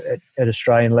Walcott at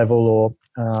Australian level or,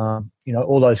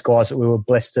 all those guys that we were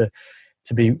blessed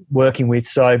to be working with.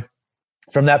 So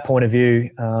from that point of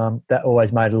view, that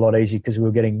always made it a lot easier because we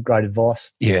were getting great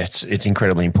advice. Yeah, it's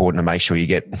incredibly important to make sure you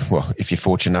get, well, if you're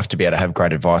fortunate enough to be able to have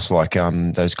great advice like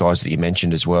those guys that you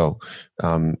mentioned as well.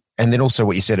 And then also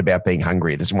what you said about being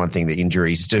hungry. There's one thing that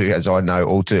injuries do, as I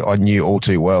knew all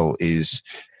too well, is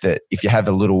that if you have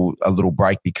a little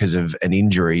break because of an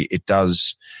injury, it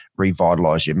does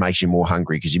revitalise you. It makes you more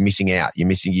hungry because you're missing out.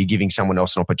 You're giving someone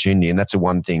else an opportunity, and that's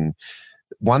one thing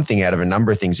out of a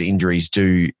number of things that injuries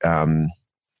do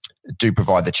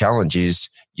provide the challenge is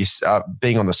you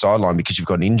being on the sideline because you've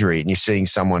got an injury and you're seeing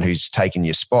someone who's taken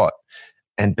your spot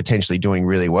and potentially doing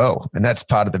really well. And that's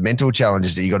part of the mental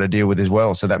challenges that you got to deal with as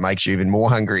well. So that makes you even more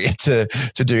hungry to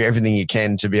do everything you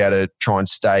can to be able to try and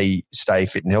stay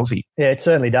fit and healthy. Yeah, it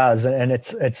certainly does. And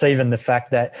it's even the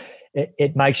fact that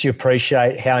it makes you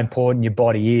appreciate how important your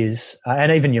body is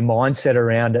and even your mindset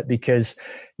around it, because,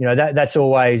 that's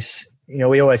always,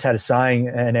 we always had a saying,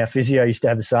 and our physio used to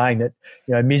have a saying that,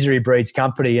 misery breeds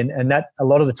company. And that a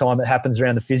lot of the time it happens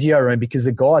around the physio room because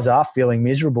the guys are feeling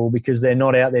miserable because they're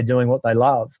not out there doing what they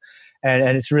love.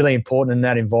 And it's really important in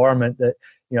that environment that,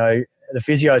 the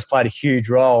physios played a huge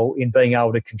role in being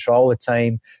able to control a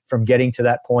team from getting to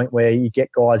that point where you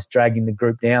get guys dragging the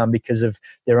group down because of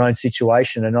their own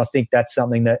situation. And I think that's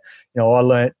something that, I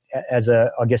learned as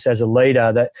a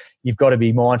leader, that you've got to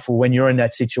be mindful when you're in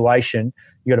that situation.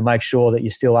 You got to make sure that you're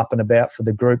still up and about for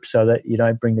the group so that you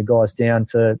don't bring the guys down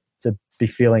to be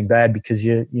feeling bad because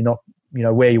you're not,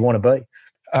 where you want to be.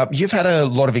 You've had a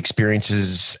lot of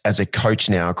experiences as a coach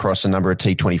now across a number of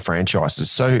T20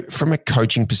 franchises. So from a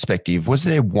coaching perspective, was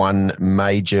there one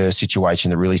major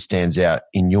situation that really stands out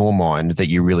in your mind that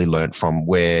you really learnt from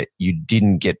where you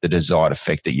didn't get the desired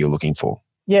effect that you're looking for?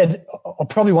 Yeah, I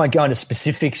probably won't go into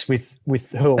specifics with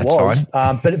who it was,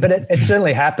 but it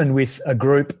certainly happened with a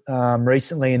group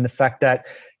recently in the fact that,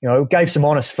 it gave some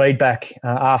honest feedback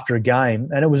after a game,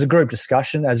 and it was a group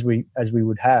discussion as we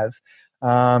would have.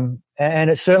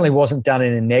 And it certainly wasn't done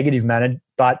in a negative manner,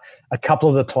 but a couple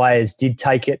of the players did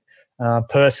take it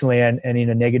personally and in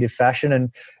a negative fashion.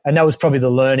 And that was probably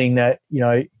the learning that,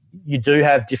 you do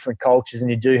have different cultures and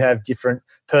you do have different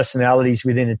personalities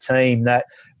within a team that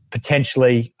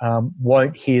potentially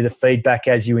won't hear the feedback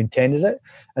as you intended it.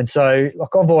 And so,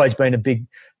 I've always been a big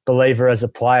believer as a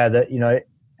player that,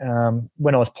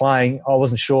 when I was playing, I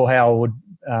wasn't sure how I would,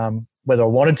 whether I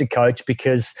wanted to coach,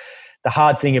 because the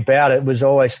hard thing about it was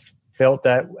always felt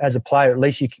that as a player, at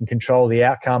least you can control the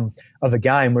outcome of a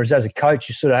game. Whereas as a coach,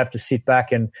 you sort of have to sit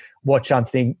back and watch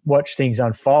things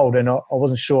unfold. And I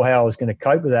wasn't sure how I was going to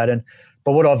cope with that.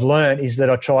 But what I've learned is that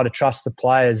I try to trust the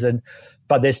players.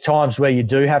 But there's times where you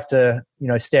do have to,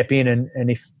 step in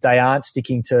and if they aren't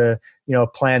sticking to, a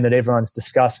plan that everyone's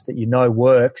discussed that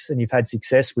works and you've had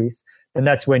success with, then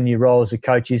that's when your role as a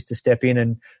coach is to step in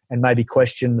and maybe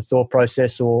question the thought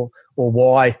process or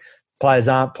why players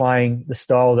aren't playing the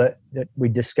style that we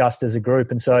discussed as a group.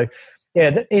 And so,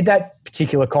 that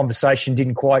particular conversation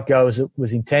didn't quite go as it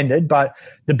was intended. But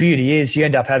the beauty is you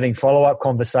end up having follow-up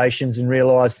conversations and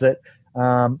realise that,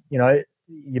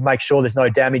 you make sure there's no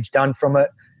damage done from it.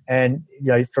 And,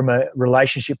 from a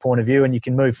relationship point of view, and you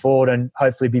can move forward and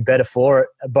hopefully be better for it,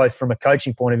 both from a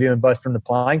coaching point of view and both from the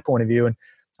playing point of view. And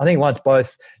I think once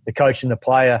both the coach and the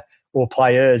player or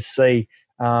players see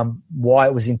why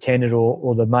it was intended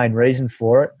or the main reason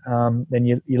for it, then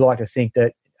you like to think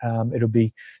that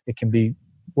it can be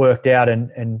worked out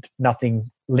and nothing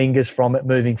lingers from it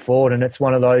moving forward. And it's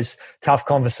one of those tough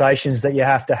conversations that you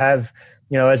have to have,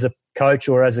 as a coach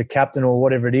or as a captain or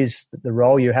whatever it is, the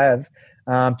role you have,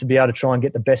 to be able to try and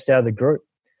get the best out of the group.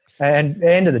 And at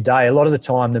the end of the day, a lot of the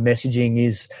time the messaging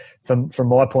is, from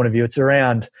my point of view, it's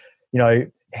around,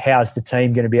 how's the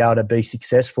team going to be able to be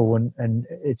successful? And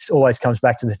it always comes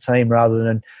back to the team rather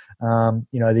than,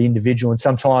 the individual. And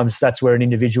sometimes that's where an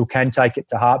individual can take it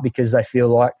to heart because they feel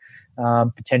like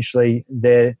potentially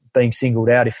they're being singled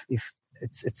out if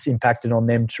it's impacted on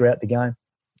them throughout the game.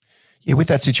 Yeah, with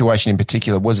that situation in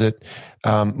particular, was it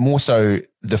more so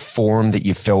the forum that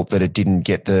you felt that it didn't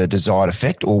get the desired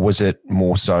effect, or was it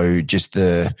more so just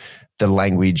the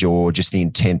language or just the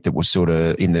intent that was sort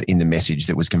of in the message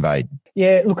that was conveyed?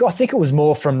 Yeah, look, I think it was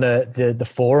more from the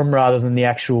forum rather than the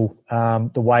actual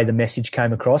the way the message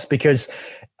came across. Because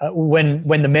when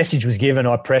the message was given,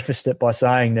 I prefaced it by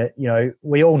saying that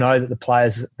we all know that the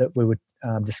players that we were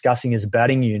discussing as a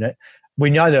batting unit, we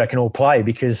know that they can all play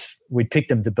because we picked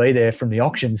them to be there from the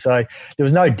auction. So there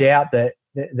was no doubt that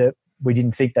we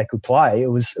didn't think they could play. It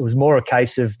was more a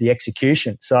case of the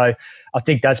execution. So I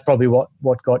think that's probably what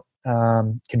got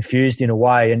confused in a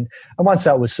way. And once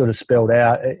that was sort of spelled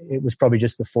out, it was probably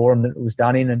just the forum that it was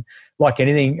done in. And like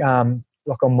anything, I'm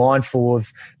mindful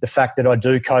of the fact that I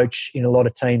do coach in a lot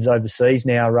of teams overseas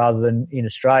now rather than in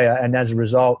Australia. And as a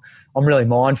result, I'm really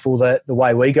mindful that the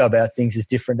way we go about things is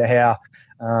different to how,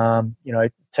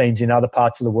 teams in other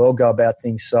parts of the world go about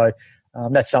things. So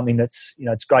that's something that's,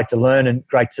 it's great to learn and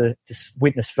great to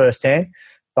witness firsthand.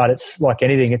 But it's like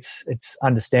anything, it's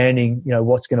understanding,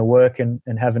 what's going to work and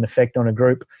have an effect on a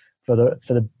group for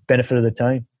the benefit of the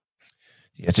team.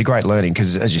 Yeah, it's a great learning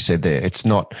because, as you said there, it's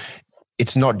not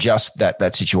just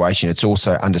that situation. It's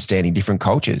also understanding different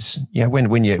cultures.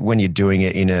 When you're doing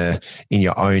it in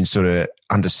your own sort of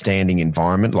understanding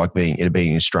environment, like being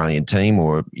an Australian team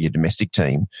or your domestic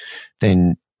team,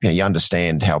 then you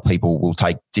understand how people will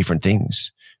take different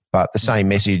things. But the same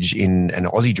message in an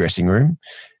Aussie dressing room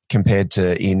compared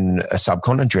to in a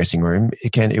subcontinent dressing room,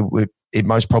 it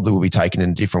most probably will be taken in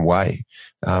a different way.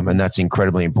 And that's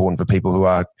incredibly important for people who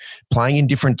are playing in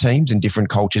different teams and different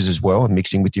cultures as well, and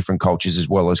mixing with different cultures as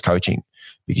well as coaching,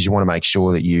 because you want to make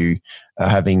sure that you are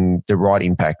having the right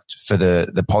impact for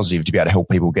the positive to be able to help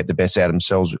people get the best out of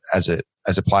themselves as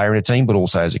a player in a team, but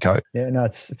also as a coach. Yeah, no,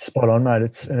 it's spot on, mate.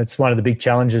 It's one of the big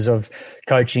challenges of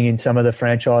coaching in some of the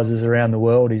franchises around the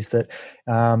world is that,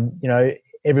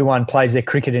 everyone plays their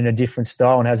cricket in a different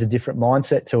style and has a different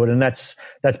mindset to it. And that's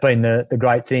been the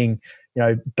great thing,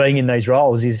 being in these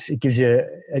roles is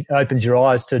it opens your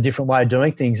eyes to a different way of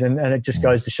doing things. And it just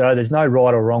goes to show there's no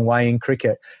right or wrong way in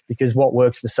cricket, because what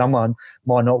works for someone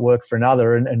might not work for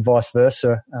another, and vice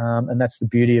versa. And that's the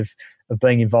beauty of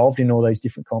being involved in all these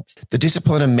different comps. The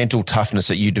discipline and mental toughness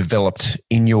that you developed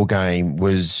in your game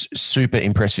was super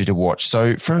impressive to watch.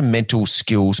 So from a mental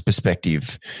skills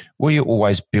perspective, were you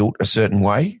always built a certain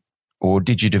way, or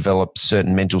did you develop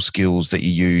certain mental skills that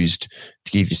you used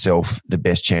to give yourself the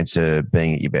best chance of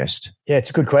being at your best? Yeah,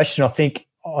 it's a good question. I think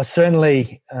I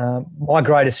certainly, my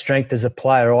greatest strength as a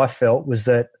player, I felt, was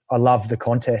that I loved the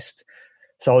contest.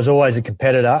 So I was always a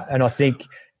competitor, and I think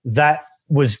that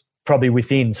was probably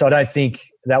within. So I don't think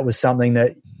that was something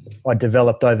that I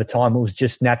developed over time. It was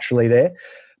just naturally there.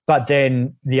 But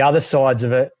then the other sides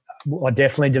of it, I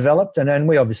definitely developed. And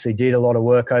we obviously did a lot of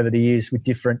work over the years with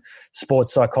different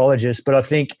sports psychologists. But I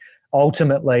think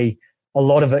ultimately a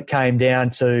lot of it came down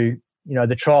to,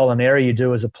 the trial and error you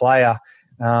do as a player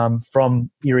from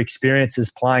your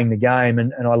experiences playing the game.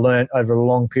 And I learned over a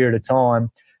long period of time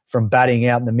from batting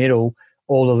out in the middle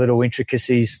all the little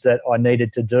intricacies that I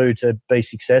needed to do to be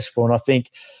successful. And I think,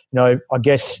 I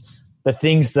guess the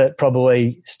things that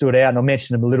probably stood out, and I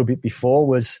mentioned them a little bit before,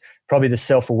 was probably the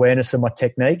self-awareness of my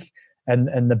technique.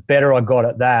 And the better I got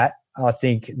at that, I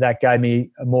think that gave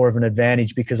me more of an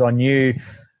advantage, because I knew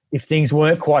if things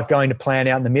weren't quite going to plan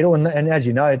out in the middle, and as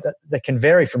you know, that can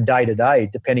vary from day to day,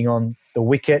 depending on the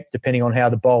wicket, depending on how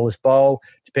the bowlers bowl,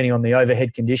 depending on the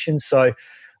overhead conditions. So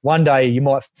one day you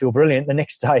might feel brilliant, the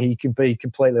next day you can be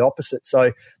completely opposite.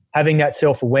 So having that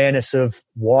self-awareness of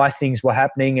why things were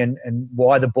happening and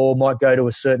why the ball might go to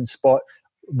a certain spot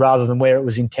rather than where it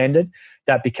was intended,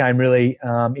 that became really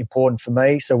important for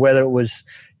me. So whether it was,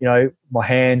 my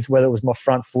hands, whether it was my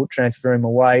front foot transferring my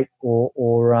weight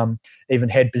or even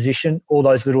head position, all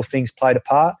those little things played a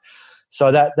part.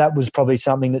 So that was probably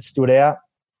something that stood out.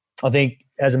 I think,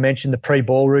 as I mentioned, the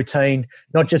pre-ball routine,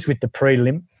 not just with the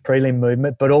prelim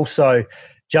movement, but also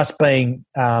just being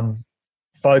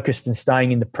focused and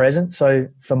staying in the present. So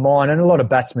for mine, and a lot of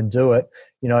batsmen do it,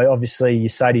 obviously you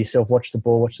say to yourself, watch the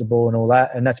ball and all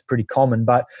that, and that's pretty common.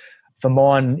 But for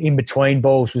mine, in between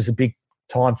balls was a big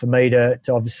time for me to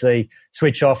obviously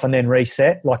switch off and then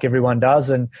reset like everyone does.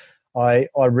 And I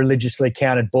religiously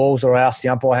counted balls, or I asked the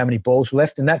umpire how many balls were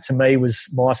left. And that to me was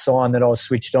my sign that I was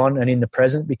switched on and in the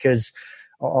present, because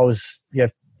I was,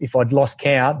 if I'd lost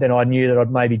count, then I knew that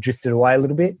I'd maybe drifted away a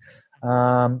little bit.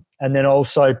 And then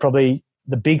also probably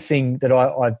the big thing that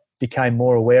I became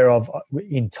more aware of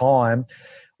in time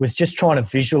was just trying to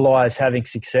visualize having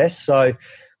success. So,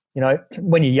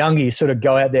 when you're younger, you sort of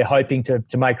go out there hoping to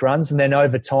make runs. And then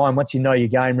over time, once you know your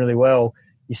game really well,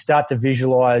 you start to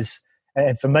visualize.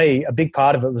 And for me, a big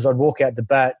part of it was I'd walk out the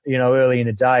bat, early in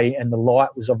the day, and the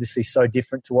light was obviously so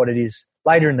different to what it is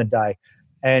later in the day.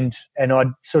 And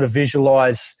I'd sort of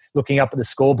visualize looking up at the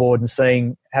scoreboard and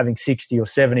seeing having 60 or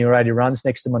 70 or 80 runs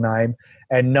next to my name,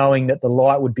 and knowing that the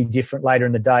light would be different later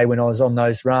in the day when I was on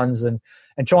those runs, and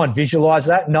try and visualize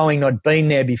that, knowing I'd been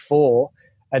there before.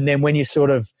 And then when you sort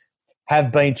of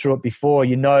have been through it before,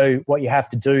 you know what you have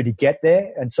to do to get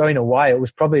there. And so in a way, it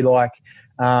was probably like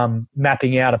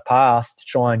mapping out a path to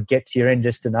try and get to your end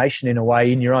destination in a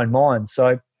way in your own mind.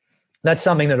 So that's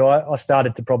something that I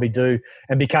started to probably do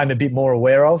and became a bit more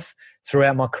aware of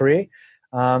throughout my career.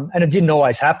 And it didn't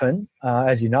always happen,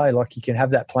 as you know, like you can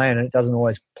have that plan and it doesn't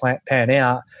always pan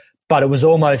out. But it was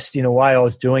almost in a way I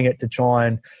was doing it to try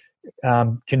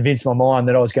and convince my mind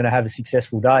that I was going to have a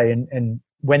successful day. And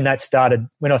when I started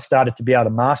to be able to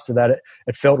master that,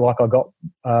 it felt like I got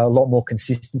a lot more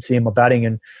consistency in my batting,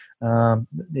 and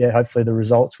hopefully the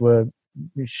results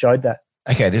showed that.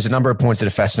 Okay, there's a number of points that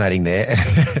are fascinating there.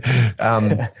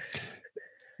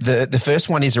 The first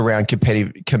one is around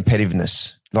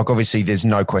competitiveness. Like, obviously, there's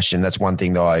no question. That's one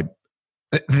thing that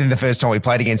the first time we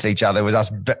played against each other was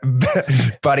us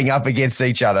butting up against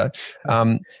each other.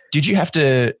 Did you have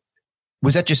to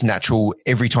was that just natural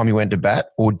every time you went to bat,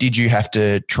 or did you have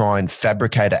to try and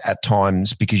fabricate it at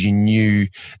times because you knew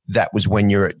that was when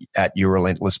you're at your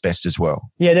relentless best as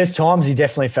well? Yeah, there's times you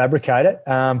definitely fabricate it.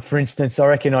 For instance, I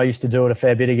reckon I used to do it a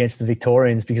fair bit against the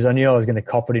Victorians because I knew I was going to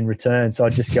cop it in return. So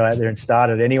I'd just go out there and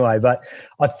start it anyway. But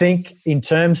I think in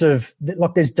terms of,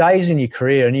 like, there's days in your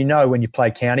career, and you know when you play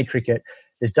county cricket,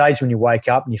 there's days when you wake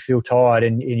up and you feel tired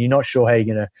and you're not sure how you're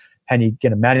going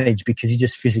to manage because you're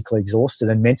just physically exhausted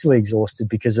and mentally exhausted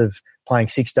because of playing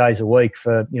 6 days a week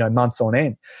for, months on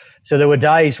end. So there were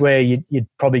days where you'd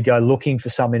probably go looking for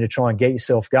something to try and get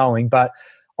yourself going. But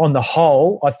on the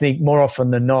whole, I think more often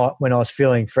than not, when I was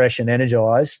feeling fresh and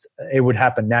energized, it would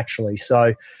happen naturally.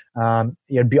 So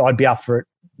I'd be up for it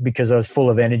because I was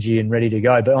full of energy and ready to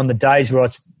go. But on the days where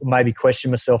I'd maybe question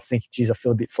myself, think, geez, I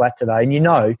feel a bit flat today.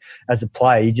 And as a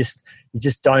player, you just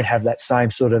don't have that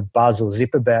same sort of buzz or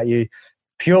zip about you,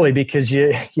 purely because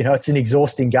it's an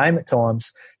exhausting game at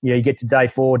times. You get to day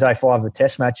 4, day 5 of a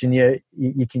test match, and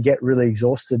you can get really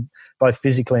exhausted both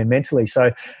physically and mentally.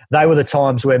 So they were the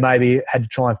times where maybe had to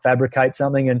try and fabricate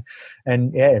something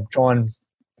and try and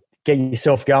get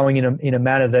yourself going in a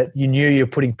manner that you knew you're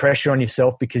putting pressure on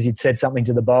yourself because you'd said something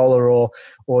to the bowler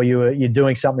or you're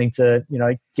doing something to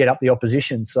get up the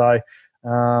opposition. So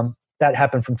that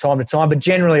happened from time to time, but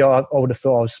generally I would have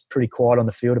thought I was pretty quiet on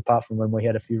the field apart from when we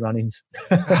had a few run-ins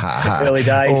early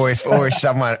days. Or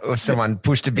if someone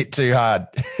pushed a bit too hard,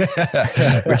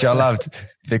 which I loved.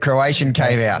 The Croatian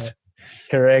came out.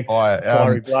 Correct.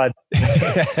 Fiery blood.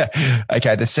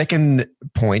 Okay, the second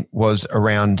point was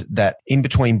around that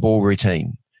in-between ball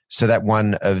routine. So that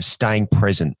one of staying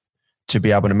present to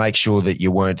be able to make sure that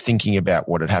you weren't thinking about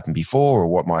what had happened before or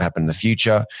what might happen in the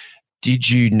future. Did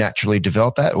you naturally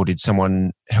develop that, or did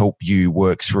someone help you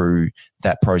work through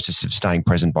that process of staying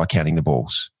present by counting the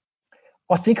balls?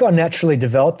 I think I naturally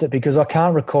developed it because I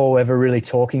can't recall ever really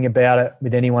talking about it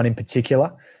with anyone in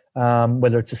particular.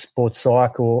 Whether it's a sports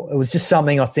psych or it was just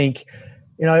something I think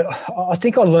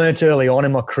I learned early on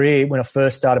in my career when I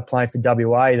first started playing for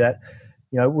WA that,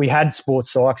 we had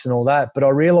sports psychs and all that, but I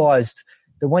realised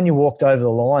that when you walked over the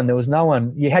line, there was no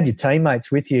one, you had your teammates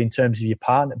with you in terms of your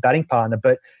batting partner,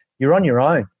 but you're on your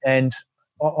own. And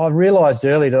I realised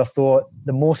early that I thought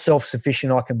the more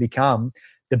self-sufficient I can become,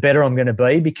 the better I'm going to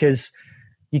be because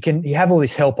you have all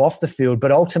this help off the field, but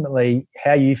ultimately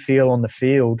how you feel on the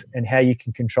field and how you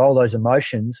can control those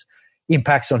emotions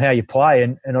impacts on how you play.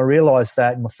 And I realised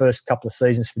that in my first couple of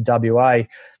seasons for WA,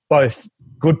 both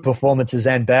good performances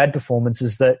and bad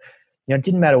performances, that it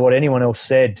didn't matter what anyone else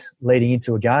said leading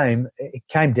into a game. It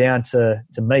came down to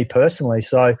me personally.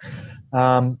 So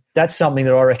that's something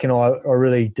that I reckon I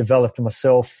really developed in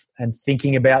myself, and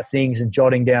thinking about things and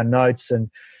jotting down notes and,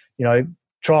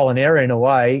 trial and error in a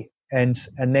way. And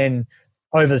then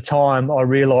over the time, I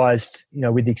realised,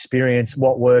 with the experience,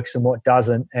 what works and what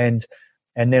doesn't. And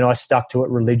then I stuck to it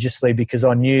religiously because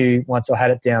I knew once I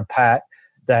had it down pat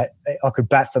that I could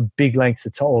bat for big lengths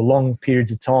of time or long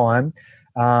periods of time,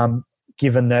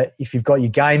 given that if you've got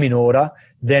your game in order,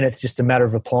 then it's just a matter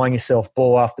of applying yourself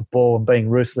ball after ball and being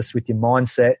ruthless with your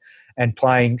mindset and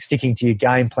sticking to your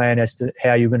game plan as to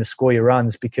how you're going to score your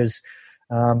runs because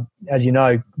as you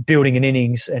know, building an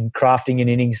innings and crafting an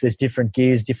innings, there's different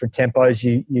gears, different tempos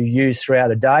you use throughout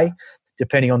the day,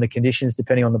 depending on the conditions,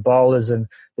 depending on the bowlers and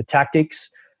the tactics.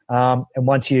 And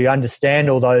once you understand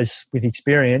all those with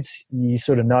experience, you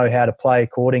sort of know how to play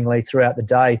accordingly throughout the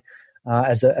day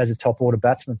as a top order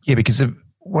batsman. Yeah, because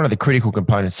one of the critical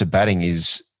components of batting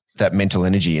is that mental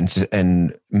energy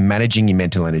and managing your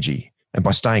mental energy. And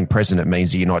by staying present, it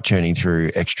means that you're not churning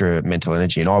through extra mental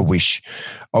energy. And I wish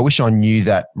I knew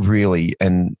that really.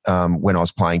 And when I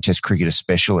was playing Test cricket,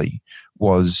 especially,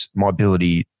 was my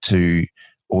ability to,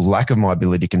 or lack of my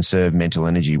ability to conserve mental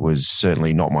energy was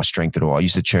certainly not my strength at all. I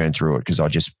used to churn through it because I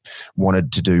just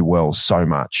wanted to do well so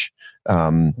much.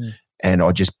 And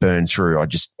I just burned through. I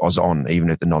was on even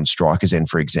at the non-strikers end,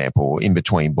 for example, in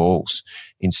between balls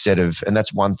instead of, and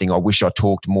that's one thing I wish I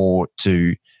talked more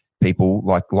to people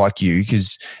like you,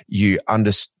 because you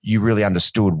really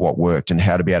understood what worked and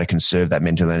how to be able to conserve that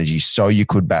mental energy so you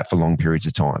could bat for long periods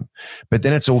of time. But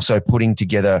then it's also putting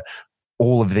together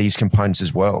all of these components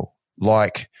as well,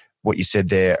 like what you said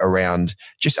there around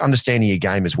just understanding your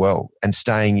game as well and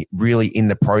staying really in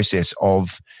the process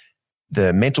of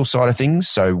the mental side of things.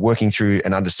 So working through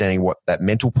and understanding what that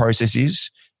mental process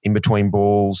is in between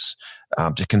balls,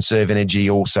 to conserve energy,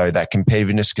 also that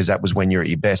competitiveness, because that was when you're at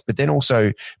your best, but then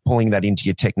also pulling that into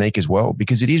your technique as well,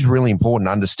 because it is really important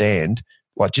to understand,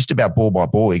 like just about ball by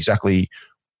ball, exactly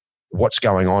what's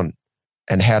going on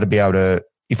and how to be able to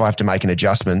if I have to make an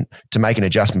adjustment, to make an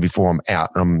adjustment before I'm out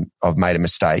and I've made a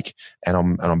mistake and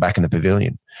I'm back in the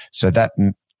pavilion. So that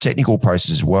technical process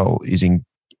as well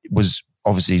was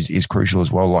obviously is crucial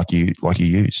as well, like you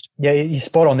used. Yeah, you're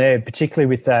spot on there, particularly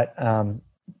with that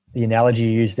the analogy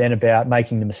you used then about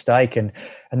making the mistake, and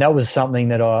that was something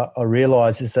that I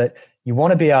realised is that you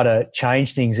want to be able to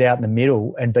change things out in the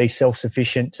middle and be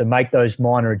self-sufficient to make those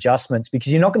minor adjustments,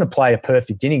 because you're not going to play a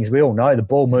perfect innings. We all know the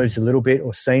ball moves a little bit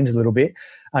or seems a little bit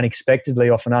unexpectedly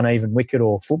off an uneven wicket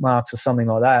or foot marks or something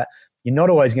like that. You're not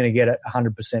always going to get it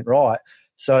 100% right.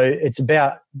 So it's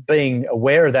about being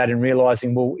aware of that and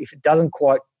realising, well, if it doesn't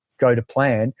quite go to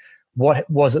plan, what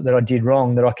was it that I did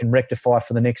wrong that I can rectify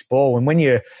for the next ball? And when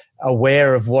you're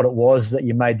aware of what it was that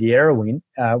you made the error in,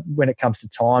 when it comes to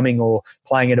timing or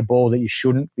playing at a ball that you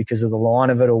shouldn't because of the line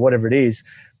of it or whatever it is,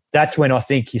 that's when I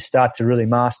think you start to really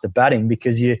master batting,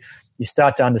 because you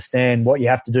start to understand what you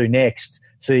have to do next,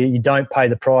 so you don't pay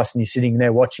the price and you're sitting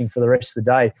there watching for the rest of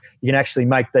the day. You can actually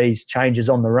make these changes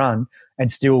on the run and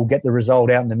still get the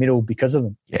result out in the middle because of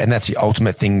them. Yeah, and that's the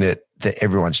ultimate thing that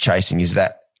everyone's chasing, is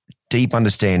that deep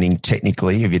understanding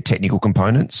technically of your technical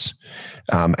components,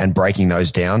 and breaking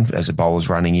those down as the bowler's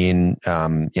running in,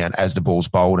 as the ball's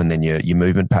bowled, and then your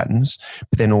movement patterns,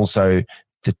 but then also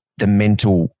the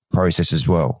mental process as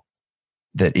well.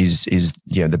 That is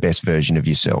the best version of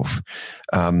yourself.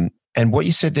 And what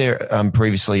you said there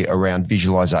previously around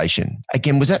visualization,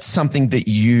 again, was that something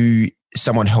that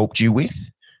someone helped you with?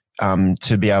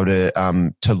 To be able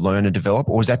to learn and develop,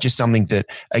 or was that just something that,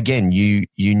 again, you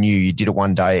knew you did it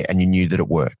one day and you knew that it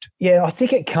worked? Yeah, I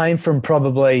think it came from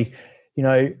probably,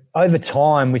 over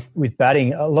time with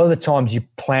batting. A lot of the times you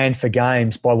plan for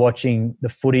games by watching the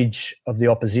footage of the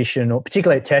opposition, or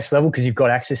particularly at test level, because you've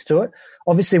got access to it.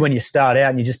 Obviously, when you start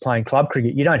out and you're just playing club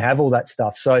cricket, you don't have all that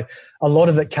stuff. So a lot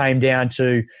of it came down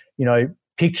to,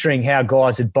 picturing how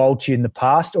guys had bowled to you in the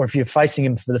past, or if you're facing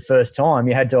them for the first time,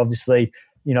 you had to obviously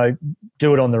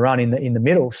do it on the run in the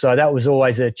middle. So that was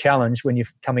always a challenge when you're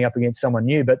coming up against someone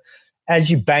new. But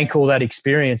as you bank all that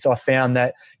experience, I found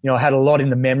that, I had a lot in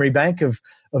the memory bank of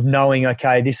knowing,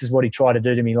 okay, this is what he tried to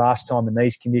do to me last time in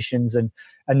these conditions. And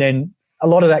then a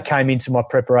lot of that came into my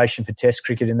preparation for Test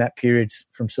cricket in that period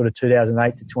from sort of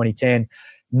 2008 to 2010,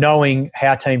 knowing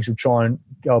how teams would try and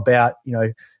go about,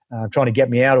 trying to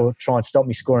get me out or try and stop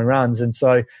me scoring runs. And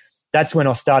so that's when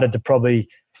I started to probably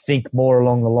think more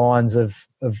along the lines of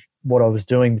what I was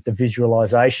doing with the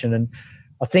visualization. And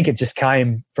I think it just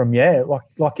came from,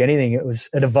 like anything,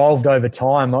 it evolved over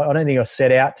time. I don't think I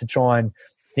set out to try and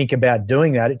think about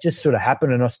doing that. It just sort of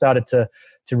happened, and I started to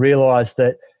realize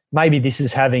that maybe this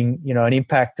is having, an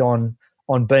impact on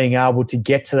being able to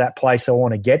get to that place I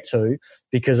want to get to,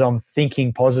 because I'm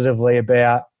thinking positively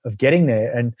of getting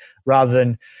there. And rather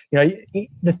than,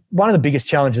 one of the biggest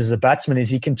challenges as a batsman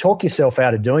is you can talk yourself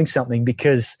out of doing something,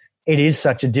 because it is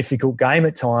such a difficult game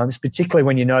at times, particularly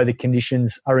when the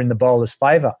conditions are in the bowler's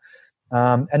favour.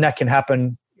 And that can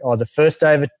happen either first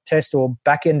day of a test or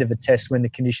back end of a test when the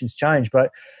conditions change. But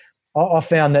I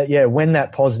found that, when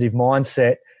that positive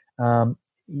mindset,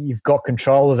 you've got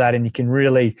control of that, and you can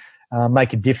really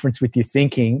make a difference with your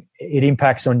thinking, it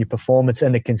impacts on your performance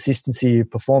and the consistency of your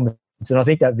performance. And I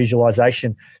think that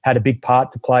visualization had a big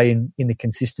part to play in the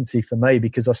consistency for me,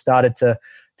 because I started to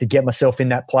get myself in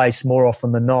that place more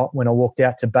often than not when I walked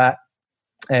out to bat,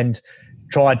 and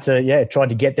tried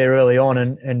to get there early on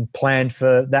and planned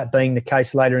for that being the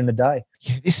case later in the day.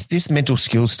 Yeah, this mental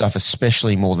skills stuff,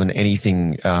 especially more than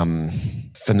anything,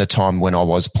 from the time when I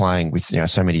was playing with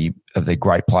so many of the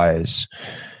great players,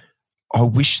 I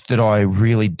wish that I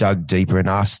really dug deeper and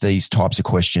asked these types of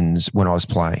questions when I was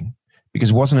playing.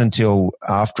 Because it wasn't until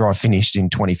after I finished in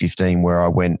 2015 where I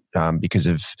went, because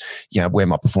of where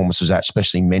my performance was at,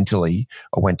 especially mentally,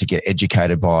 I went to get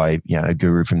educated by a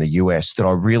guru from the US, that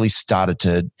I really started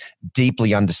to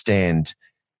deeply understand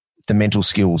the mental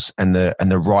skills and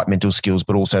the right mental skills,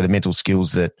 but also the mental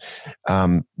skills that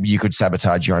you could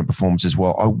sabotage your own performance as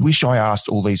well. I wish I asked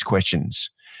all these questions.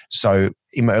 So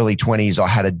in my early 20s, I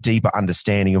had a deeper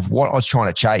understanding of what I was trying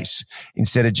to chase,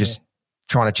 instead of just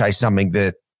trying to chase something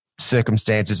that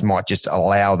circumstances might just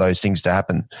allow those things to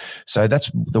happen. So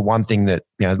that's the one thing that,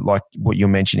 like what you're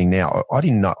mentioning now, I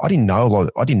didn't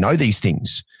know these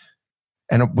things.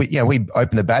 And we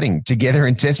opened the batting together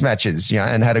in test matches,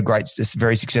 and had a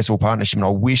very successful partnership. And I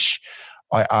wish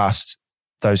I asked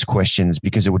those questions,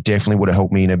 because it definitely would have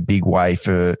helped me in a big way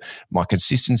for my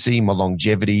consistency, my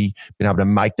longevity, being able to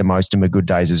make the most of my good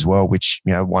days as well, which,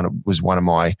 was one of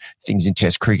my things in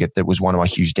test cricket that was one of my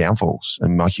huge downfalls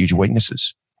and my huge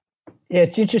weaknesses. Yeah,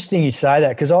 it's interesting you say that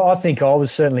because I think I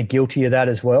was certainly guilty of that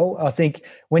as well. I think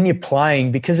when you're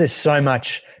playing, because there's so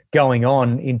much going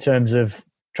on in terms of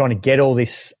trying to get all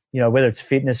this, whether it's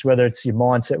fitness, whether it's your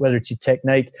mindset, whether it's your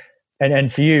technique,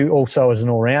 and for you also as an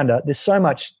all-rounder, there's so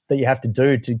much that you have to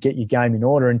do to get your game in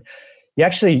order. And you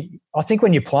actually, I think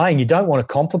when you're playing, you don't want to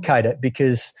complicate it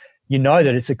because you know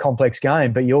that it's a complex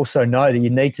game, but you also know that you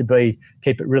need to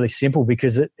keep it really simple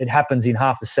because it happens in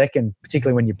half a second,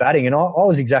 particularly when you're batting. And I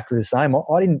was exactly the same.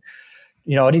 I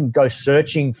didn't go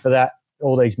searching for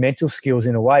all these mental skills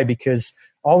in a way because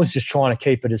I was just trying to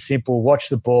keep it as simple, watch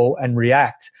the ball and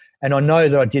react. And I know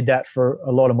that I did that for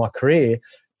a lot of my career,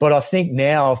 but I think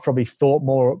now I've probably thought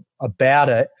more about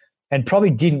it and probably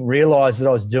didn't realize that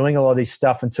I was doing a lot of this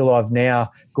stuff until I've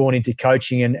now gone into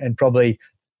coaching and probably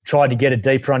tried to get a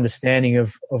deeper understanding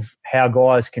of how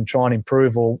guys can try and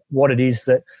improve or what it is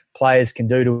that players can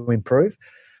do to improve.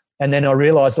 And then I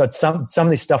realised that some of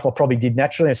this stuff I probably did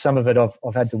naturally and some of it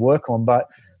I've had to work on. But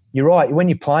you're right, when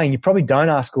you're playing, you probably don't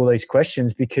ask all these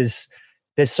questions because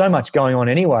there's so much going on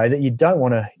anyway that you don't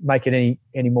want to make it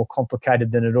any more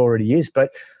complicated than it already is.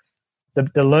 But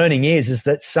the learning is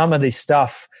that some of this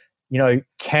stuff,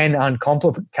 can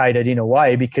uncomplicate it in a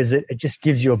way because it just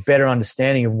gives you a better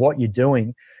understanding of what you're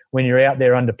doing when you're out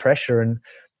there under pressure.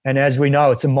 And as we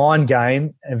know, it's a mind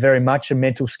game and very much a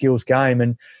mental skills game.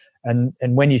 And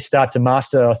when you start to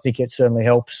master, I think it certainly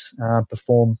helps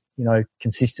perform,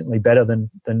 consistently better than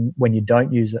when you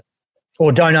don't use it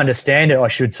or don't understand it, I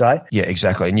should say. Yeah,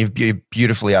 exactly. And you've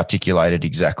beautifully articulated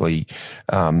exactly,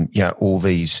 all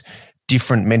these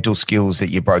different mental skills that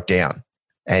you broke down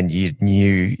and you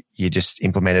knew you just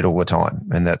implemented all the time.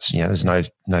 And that's, there's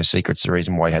no secrets, the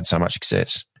reason why you had so much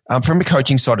success. From a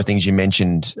coaching side of things, you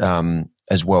mentioned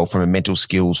as well from a mental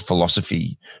skills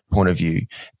philosophy point of view,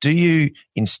 do you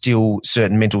instill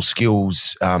certain mental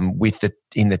skills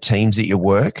in the teams that you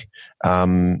work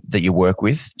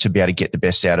with to be able to get the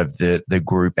best out of the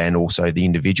group and also the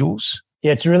individuals?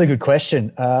 Yeah, it's a really good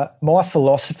question. My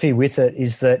philosophy with it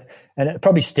is that, and it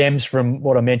probably stems from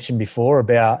what I mentioned before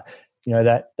about,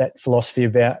 that philosophy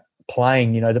about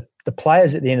playing, the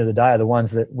players at the end of the day are the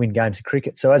ones that win games of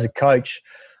cricket. So as a coach,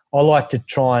 I like to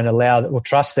try and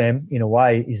trust them in a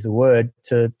way is the word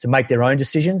to make their own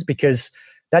decisions because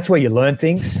that's where you learn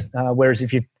things. Whereas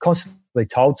if you're constantly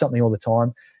told something all the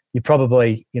time, you're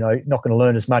probably, not going to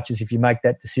learn as much as if you make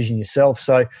that decision yourself.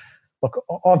 So look,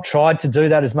 I've tried to do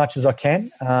that as much as I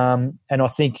can. And I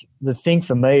think the thing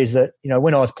for me is that,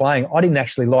 when I was playing, I didn't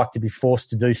actually like to be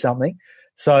forced to do something.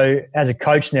 So as a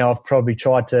coach now, I've probably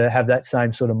tried to have that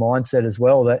same sort of mindset as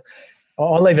well, that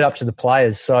I leave it up to the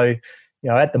players. So,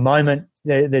 at the moment,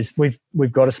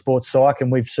 we've got a sports psych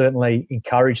and we've certainly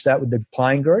encouraged that with the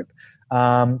playing group,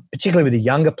 particularly with the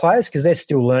younger players because they're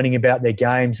still learning about their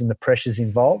games and the pressures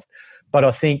involved. But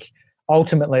I think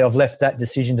ultimately I've left that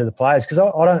decision to the players because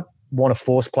I don't want to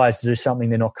force players to do something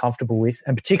they're not comfortable with,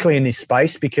 and particularly in this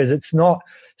space because it's not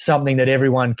something that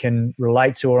everyone can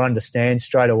relate to or understand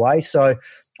straight away. So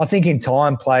I think in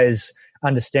time players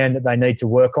understand that they need to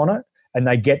work on it. And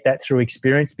they get that through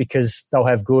experience because they'll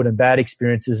have good and bad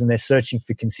experiences and they're searching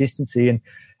for consistency.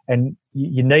 And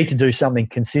you need to do something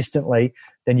consistently,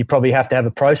 then you probably have to have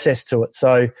a process to it.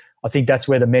 So I think that's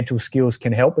where the mental skills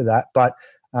can help with that. But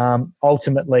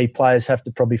ultimately, players have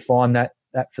to probably find that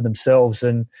for themselves.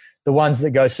 And the ones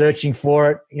that go searching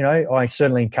for it, I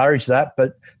certainly encourage that.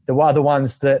 But the other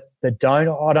ones that don't,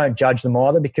 I don't judge them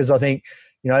either because I think,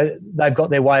 they've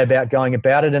got their way about going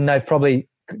about it and they've probably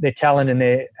their talent and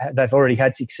they've already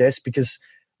had success because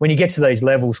when you get to these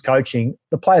levels coaching,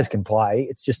 the players can play.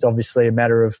 It's just obviously a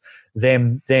matter of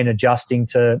them then adjusting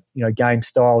to, game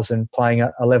styles and playing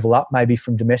a level up maybe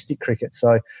from domestic cricket.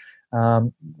 So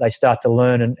they start to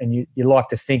learn and you like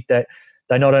to think that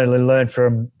they not only learn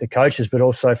from the coaches but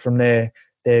also from their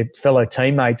fellow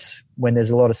teammates when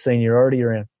there's a lot of seniority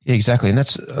around. Yeah, exactly. And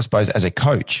that's, I suppose, as a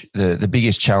coach, the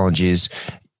biggest challenge is,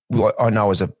 I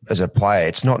know as a player,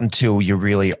 it's not until you're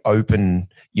really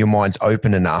your mind's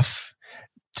open enough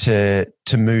to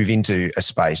move into a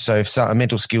space. So if a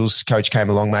mental skills coach came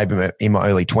along maybe in my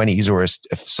early 20s or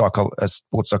a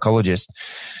sports psychologist,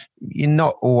 you're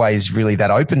not always really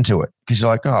that open to it because you're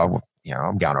like, I'm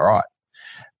going all right.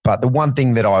 But the one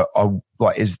thing that I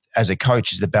like is as a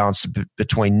coach is the balance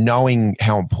between knowing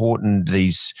how important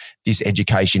this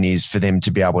education is for them to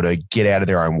be able to get out of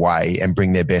their own way and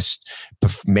bring their best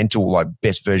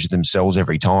best version of themselves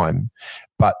every time,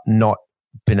 but not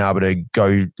being able to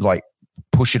go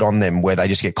push it on them where they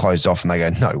just get closed off and they go,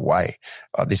 no way,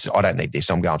 I don't need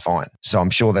this, I'm going fine. So I'm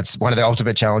sure that's one of the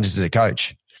ultimate challenges as a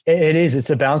coach. It is.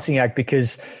 It's a balancing act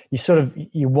because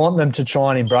you want them to try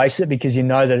and embrace it because you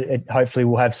know that it hopefully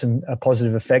will have a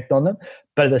positive effect on them.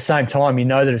 But at the same time, you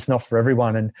know that it's not for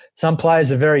everyone. And some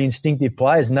players are very instinctive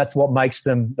players, and that's what makes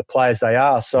them the players they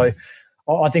are. So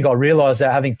I think I realised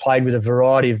that having played with a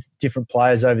variety of different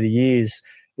players over the years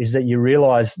is that you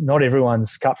realise not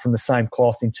everyone's cut from the same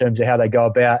cloth in terms of how they go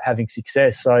about having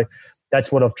success. So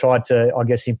that's what I've tried to, I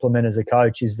guess, implement as a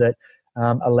coach is that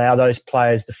allow those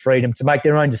players the freedom to make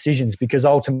their own decisions because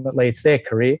ultimately it's their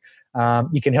career.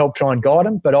 You can help try and guide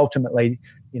them, but ultimately,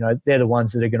 they're the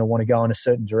ones that are going to want to go in a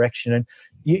certain direction. And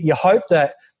you hope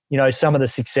that, some of the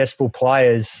successful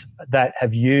players that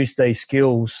have used these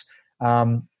skills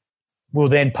will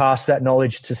then pass that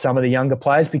knowledge to some of the younger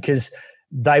players because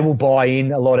they will buy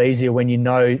in a lot easier when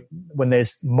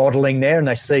there's modelling there and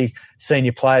they see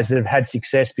senior players that have had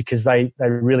success because they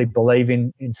really believe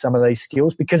in some of these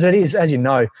skills. Because it is, as you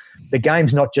know, the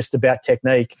game's not just about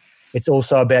technique. It's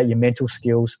also about your mental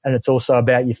skills and it's also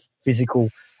about your physical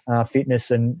fitness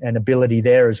and ability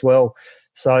there as well.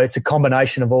 So it's a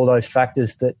combination of all those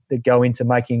factors that go into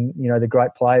making, the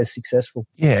great players successful.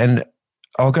 Yeah, and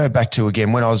I'll go back to,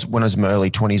 again, when I was in my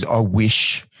early 20s, I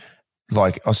wish...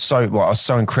 I was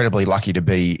so incredibly lucky to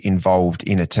be involved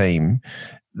in a team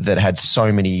that had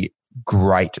so many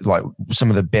great, some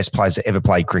of the best players that ever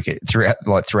played cricket throughout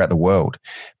the world.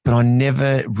 But I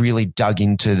never really dug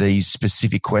into these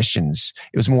specific questions.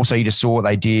 It was more so you just saw what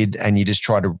they did and you just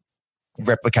try to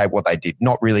replicate what they did,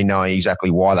 not really knowing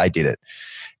exactly why they did it.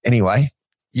 Anyway,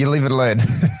 you live and learn.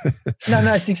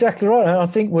 No, it's exactly right. And I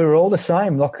think we were all the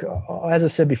same. Like, as I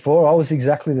said before, I was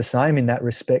exactly the same in that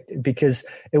respect because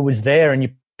it was there and you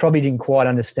probably didn't quite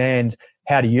understand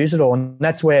how to use it all. And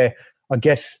that's where I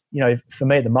guess, for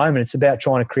me at the moment, it's about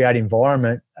trying to create an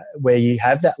environment where you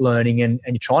have that learning and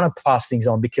you're trying to pass things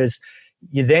on because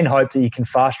you then hope that you can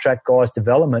fast track guys'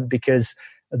 development because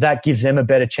that gives them a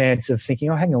better chance of thinking,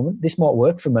 oh, hang on, this might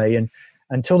work for me. And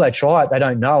until they try it, they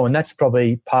don't know. And that's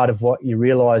probably part of what you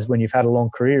realise when you've had a long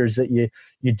career is that you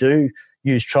do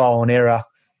use trial and error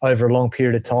over a long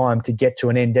period of time to get to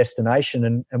an end destination.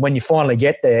 And when you finally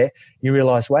get there, you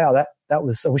realise, wow, that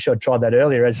was, I wish I'd tried that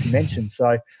earlier, as you mentioned.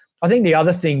 So I think the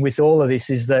other thing with all of this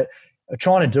is that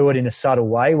trying to do it in a subtle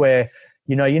way where,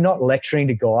 you're not lecturing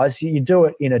to guys. You do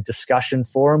it in a discussion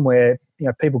forum where,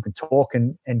 people can talk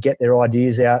and get their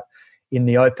ideas out in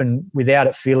the open without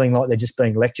it feeling like they're just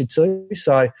being lectured to.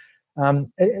 So,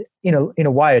 in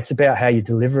a way, it's about how you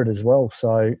deliver it as well.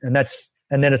 So,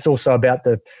 and then it's also about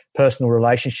the personal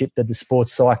relationship that the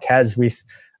sports psych has with,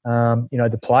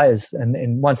 the players.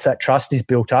 And once that trust is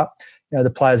built up, the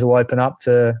players will open up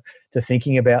to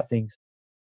thinking about things.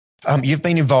 You've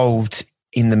been involved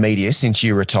in the media since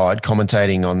you retired,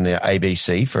 commentating on the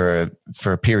ABC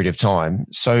for a period of time.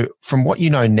 So from what you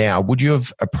know now, would you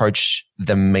have approached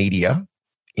the media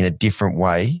in a different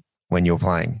way when you're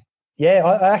playing? Yeah,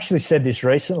 I actually said this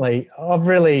recently. I've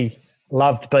really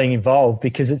loved being involved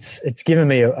because it's given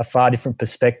me a far different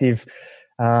perspective,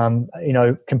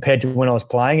 compared to when I was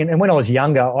playing. And when I was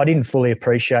younger, I didn't fully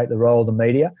appreciate the role of the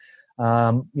media.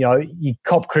 You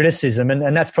cop criticism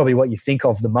and that's probably what you think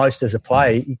of the most as a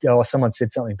player. You go, oh, someone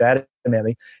said something bad about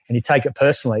me and you take it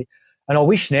personally. And I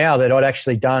wish now that I'd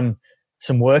actually done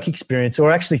some work experience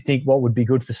or actually think what would be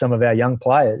good for some of our young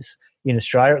players in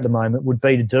Australia at the moment would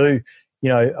be to do,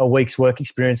 a week's work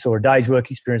experience or a day's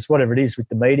work experience, whatever it is with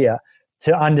the media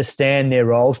to understand their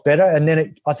roles better. And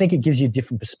then I think it gives you a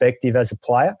different perspective as a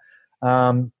player.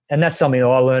 And that's something that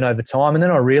I learned over time. And then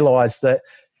I realised that,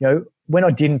 when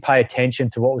I didn't pay attention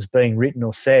to what was being written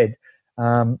or said,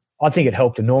 I think it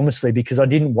helped enormously because I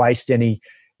didn't waste any,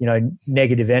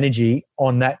 negative energy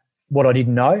on that, what I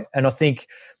didn't know. And I think,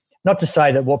 not to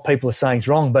say that what people are saying is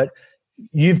wrong, but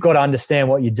you've got to understand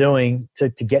what you're doing to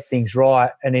get things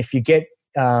right. And if you get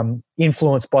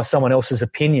influenced by someone else's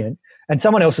opinion, and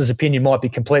someone else's opinion might be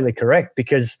completely correct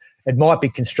because it might be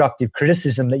constructive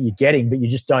criticism that you're getting, but you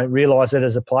just don't realise it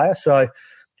as a player. So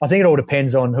I think it all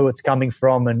depends on who it's coming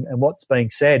from and what's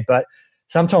being said. But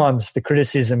sometimes the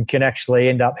criticism can actually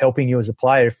end up helping you as a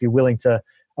player if you're willing to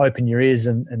open your ears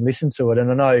and listen to it. And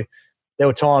I know there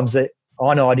were times that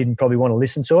I know I didn't probably want to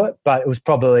listen to it, but it was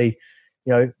probably,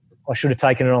 I should have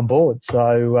taken it on board.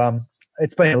 So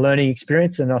it's been a learning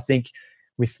experience. And I think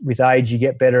with age, you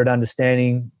get better at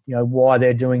understanding, why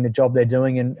they're doing the job they're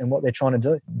doing and what they're trying to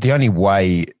do. The only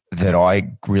way that I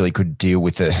really could deal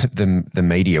with the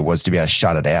media was to be able to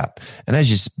shut it out. And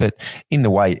but in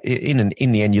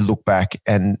the end, you look back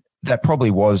and that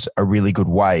probably was a really good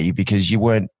way because you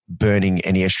weren't burning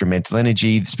any extra mental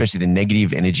energy, especially the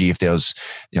negative energy if there was,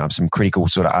 some critical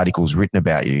sort of articles written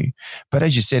about you. But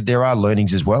as you said, there are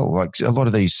learnings as well. Like a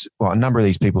number of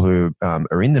these people who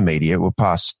are in the media were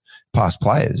past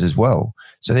players as well.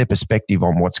 So their perspective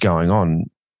on what's going on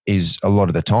is a lot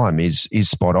of the time is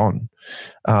spot on.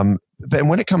 But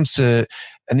when it comes to,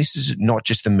 and this is not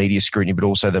just the media scrutiny, but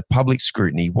also the public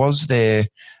scrutiny,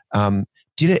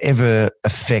 did it ever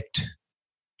affect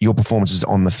your performances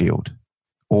on the field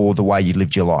or the way you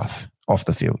lived your life off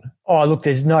the field? Oh, look,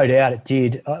 there's no doubt it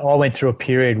did. I went through a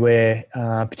period where,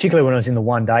 particularly when I was in the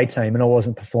one-day team and I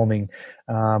wasn't performing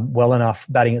well enough,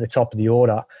 batting at the top of the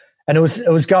order. And I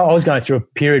was going through a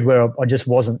period where I just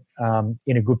wasn't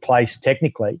in a good place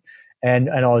technically. And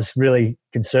I was really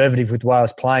conservative with the way I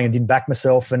was playing and didn't back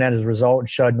myself. And as a result, it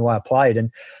showed in the way I played.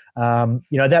 And,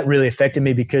 that really affected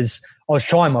me because I was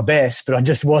trying my best, but I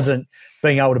just wasn't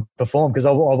being able to perform because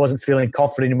I wasn't feeling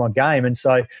confident in my game. And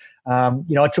so,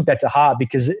 I took that to heart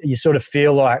because you sort of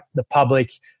feel like the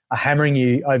public are hammering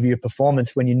you over your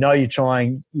performance when you're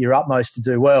trying your utmost to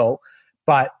do well.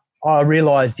 But I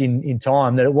realised in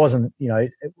time that it wasn't, I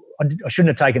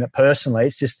shouldn't have taken it personally.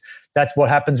 It's just that's what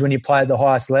happens when you play at the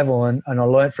highest level. And I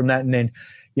learned from that. And then,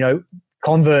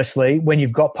 conversely, when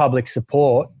you've got public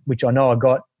support, which I know I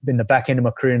got in the back end of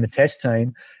my career in the test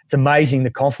team, it's amazing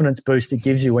the confidence boost it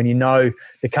gives you when you know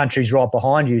the country's right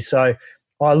behind you. So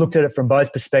I looked at it from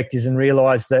both perspectives and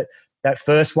realised that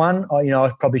first one,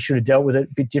 I probably should have dealt with it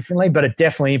a bit differently, but it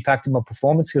definitely impacted my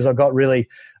performance because I got really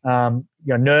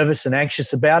nervous and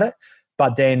anxious about it.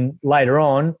 But then later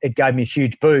on, it gave me a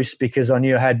huge boost because I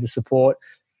knew I had the support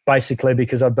basically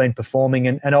because I'd been performing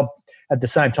and I, at the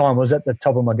same time, was at the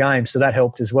top of my game. So that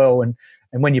helped as well. And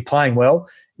when you're playing well,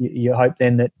 you hope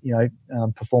then that,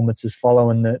 performances follow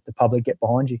and the public get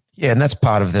behind you. Yeah, and that's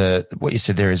part of what you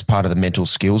said there is part of the mental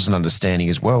skills and understanding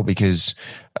as well because,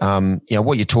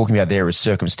 what you're talking about there is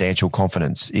circumstantial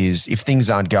confidence is if things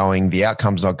aren't going, the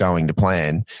outcome's not going to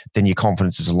plan, then your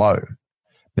confidence is low.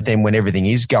 But then when everything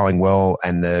is going well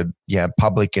and the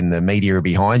public and the media are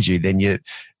behind you, then your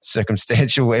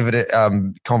circumstantial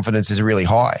confidence is really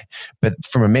high. But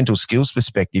from a mental skills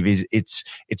perspective, it's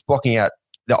blocking out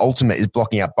the ultimate is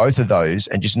blocking out both of those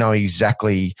and just knowing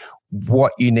exactly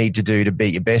what you need to do to be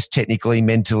your best technically,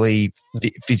 mentally,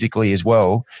 physically as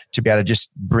well to be able to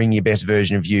just bring your best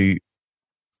version of you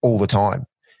all the time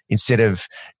instead of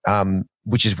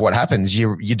which is what happens.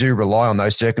 You do rely on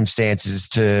those circumstances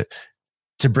to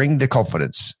bring the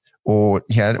confidence, or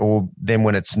then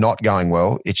when it's not going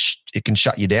well, it can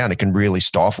shut you down. It can really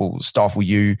stifle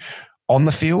you on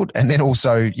the field and then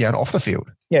also off the field.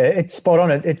 Yeah, it's spot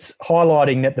on. It's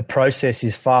highlighting that the process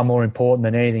is far more important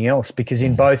than anything else because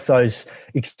in both those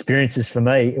experiences for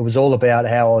me, it was all about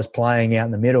how I was playing out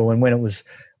in the middle. And when it was,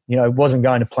 it wasn't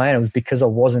going to plan, it was because I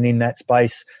wasn't in that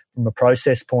space from a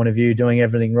process point of view, doing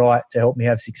everything right to help me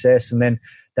have success. And then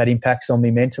that impacts on me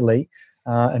mentally.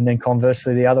 And then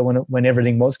conversely, the other when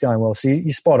everything was going well. So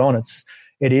you're spot on.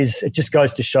 It just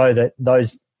goes to show that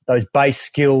those base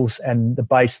skills and the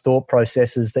base thought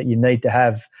processes that you need to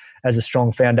have as a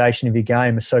strong foundation of your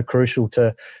game are so crucial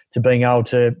to being able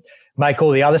to make all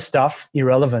the other stuff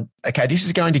irrelevant. Okay, this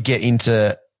is going to get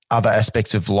into other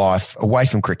aspects of life away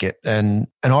from cricket. And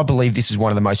I believe this is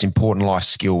one of the most important life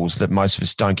skills that most of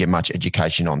us don't get much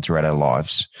education on throughout our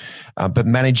lives. But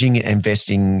managing and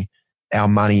investing our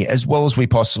money as well as we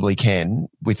possibly can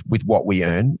with what we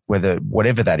earn,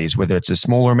 whatever that is, whether it's a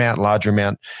smaller amount, larger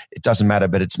amount, it doesn't matter,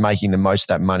 but it's making the most of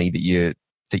that money that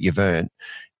you've earned.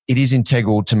 It is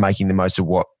integral to making the most of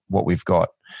what we've got.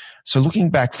 So looking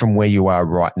back from where you are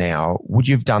right now, would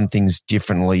you have done things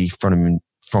differently from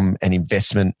an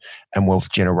investment and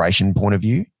wealth generation point of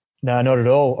view? No, not at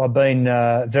all. I've been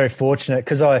very fortunate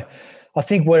because I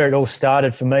think where it all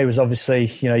started for me was obviously,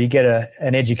 you get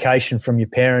an education from your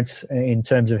parents in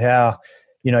terms of how,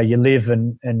 you live.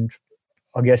 And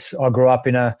I guess I grew up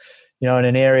in in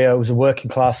an area, it was a working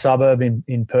class suburb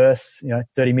in Perth,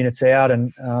 30 minutes out.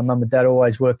 And mum and dad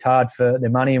always worked hard for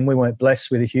their money and we weren't blessed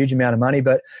with a huge amount of money,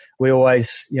 but we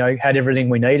always, had everything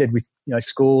we needed with,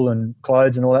 school and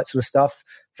clothes and all that sort of stuff,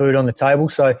 food on the table.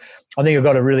 So I think I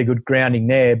got a really good grounding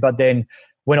there. But then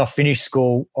when I finished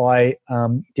school, I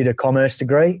did a commerce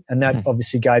degree, and that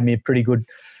obviously gave me a pretty good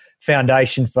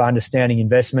foundation for understanding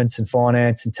investments and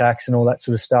finance and tax and all that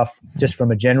sort of stuff, just from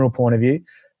a general point of view.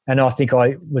 And I think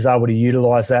I was able to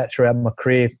utilise that throughout my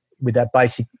career with that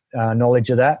basic knowledge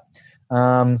of that.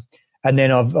 And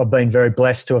then I've been very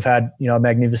blessed to have had, a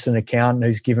magnificent accountant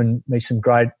who's given me some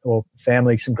great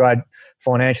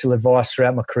financial advice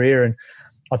throughout my career. And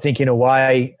I think in a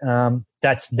way,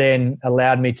 that's then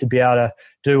allowed me to be able to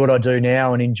do what I do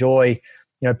now and enjoy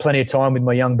plenty of time with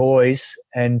my young boys,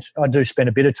 and I do spend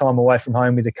a bit of time away from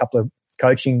home with a couple of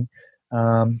coaching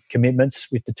commitments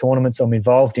with the tournaments I'm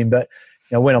involved in. But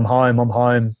when I'm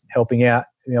home helping out,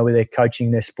 with their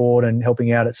coaching their sport and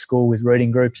helping out at school with reading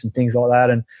groups and things like that.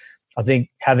 And I think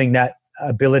having that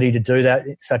ability to do that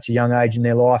at such a young age in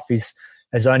their life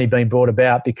has only been brought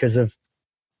about because of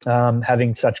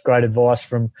having such great advice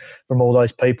from all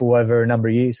those people over a number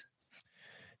of years.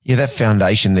 Yeah, that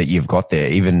foundation that you've got there,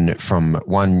 even from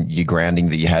your grounding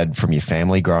that you had from your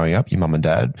family growing up, your mum and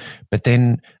dad, but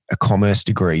then a commerce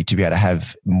degree to be able to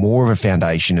have more of a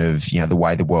foundation of, the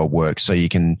way the world works. So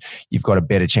you've got a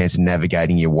better chance of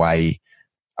navigating your way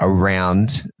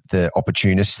around the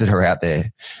opportunists that are out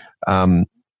there.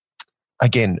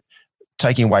 Again,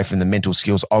 taking away from the mental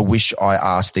skills, I wish I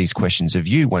asked these questions of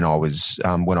you when I was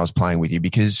playing with you,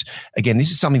 because again, this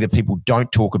is something that people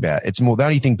don't talk about. It's more, the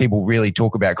only thing people really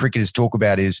talk about, cricketers talk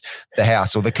about, is the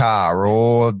house or the car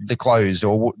or the clothes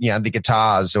or the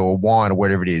guitars or wine or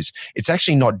whatever it is. It's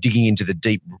actually not digging into the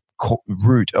deep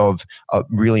root of a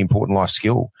really important life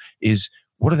skill. Is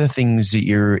what are the things that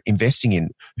you're investing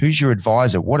in? Who's your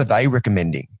advisor? What are they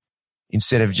recommending?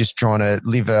 Instead of just trying to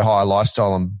live a high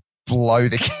lifestyle and blow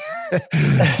you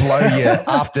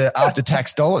after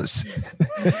tax dollars.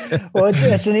 Well,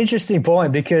 it's an interesting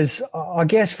point, because I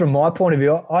guess from my point of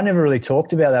view, I never really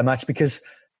talked about that much, because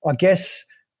I guess,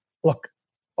 look,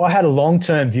 I had a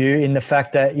long-term view in the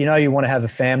fact that, you want to have a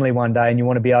family one day and you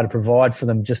want to be able to provide for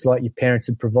them just like your parents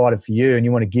had provided for you, and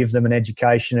you want to give them an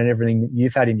education and everything that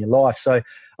you've had in your life. So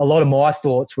a lot of my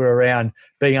thoughts were around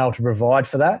being able to provide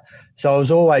for that. So it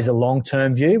was always a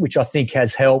long-term view, which I think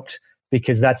has helped,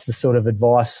 because that's the sort of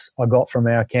advice I got from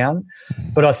our accountant.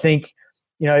 But I think,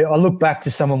 I look back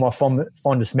to some of my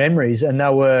fondest memories, and they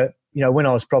were, when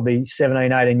I was probably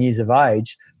 17, 18 years of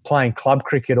age, playing club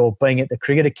cricket or being at the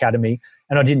cricket academy,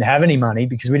 and I didn't have any money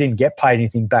because we didn't get paid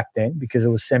anything back then because it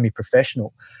was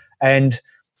semi-professional. And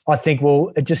I think,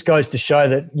 well, it just goes to show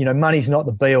that, money's not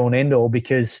the be-all and end-all,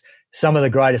 because some of the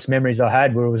greatest memories I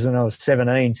had was when I was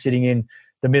 17, sitting in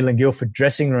the Midland Guildford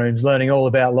dressing rooms, learning all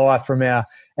about life from our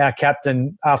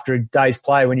captain after a day's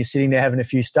play when you're sitting there having a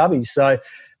few stubbies. So,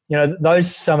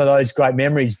 some of those great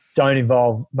memories don't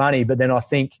involve money, but then I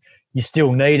think you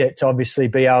still need it to obviously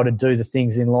be able to do the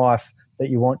things in life that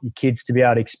you want your kids to be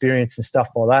able to experience and stuff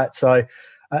like that. So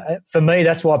for me,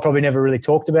 that's why I probably never really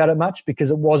talked about it much, because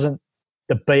it wasn't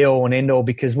the be-all and end-all.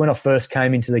 Because when I first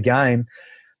came into the game,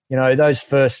 those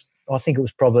first, I think it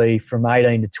was probably from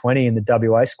 18 to 20 in the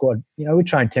WA squad, we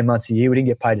trained 10 months a year. We didn't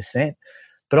get paid a cent.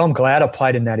 But I'm glad I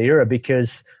played in that era,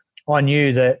 because I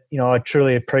knew that, I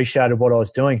truly appreciated what I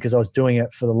was doing, because I was doing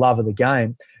it for the love of the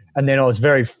game. And then I was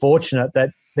very fortunate that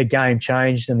the game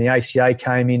changed and the ACA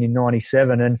came in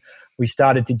 97, and we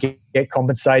started to get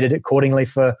compensated accordingly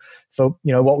for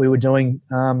what we were doing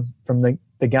from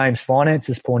the game's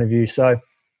finances point of view. So,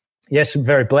 yes, I'm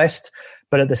very blessed.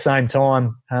 But at the same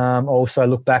time, I also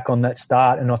look back on that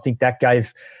start, and I think that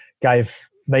gave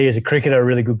me as a cricketer a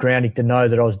really good grounding to know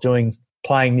that I was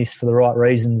playing this for the right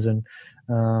reasons, and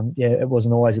it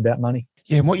wasn't always about money.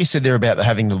 Yeah, and what you said there about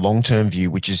having the long-term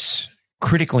view, which is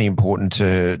critically important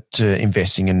to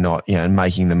investing and not, and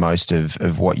making the most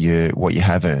of what you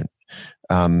have earned,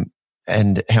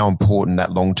 and how important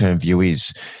that long-term view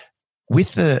is.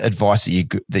 With the advice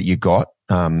that you got,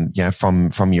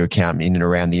 from your accountant in and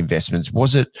around the investments,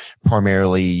 was it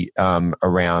primarily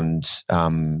around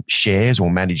shares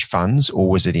or managed funds, or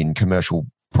was it in commercial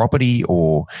property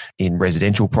or in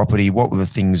residential property? What were the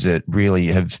things that really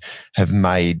have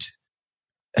made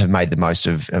the most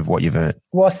of what you've earned?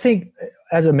 Well, I think,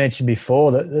 as I mentioned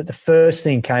before, the first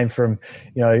thing came from,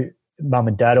 mum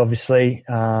and dad, obviously,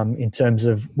 in terms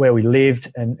of where we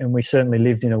lived, and we certainly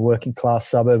lived in a working class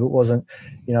suburb. It wasn't,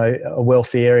 a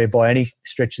wealthy area by any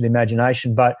stretch of the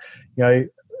imagination, but,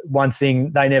 one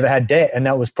thing, they never had debt, and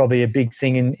that was probably a big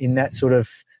thing in that sort of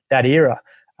that era,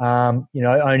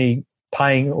 only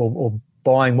paying or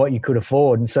buying what you could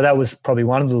afford. And so that was probably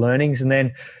one of the learnings. And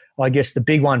then I guess the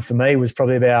big one for me was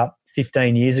probably about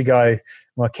 15 years ago.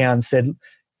 My accountant said,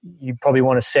 you probably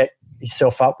want to set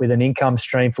yourself up with an income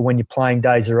stream for when your playing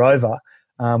days are over,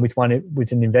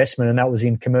 with an investment, and that was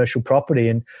in commercial property.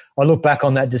 And I look back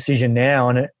on that decision now,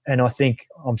 and I think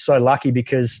I'm so lucky,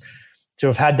 because to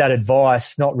have had that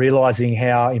advice, not realising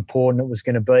how important it was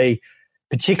going to be,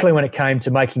 particularly when it came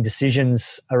to making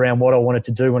decisions around what I wanted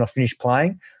to do when I finished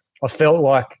playing. I felt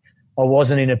like I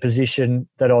wasn't in a position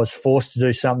that I was forced to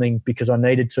do something because I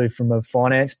needed to from a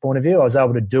finance point of view. I was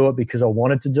able to do it because I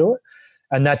wanted to do it.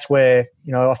 And that's where,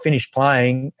 I finished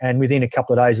playing, and within a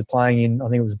couple of days of playing in, I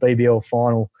think it was BBL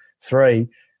Final 3,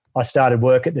 I started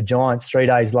work at the Giants 3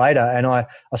 days later, and I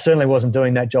certainly wasn't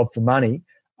doing that job for money.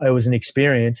 It was an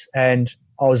experience, and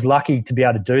I was lucky to be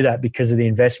able to do that because of the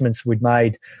investments we'd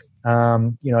made,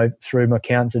 through my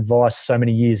accountant's advice so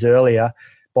many years earlier,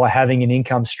 by having an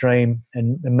income stream,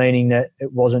 and meaning that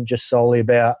it wasn't just solely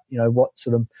about, what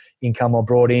sort of income I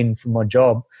brought in from my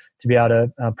job to be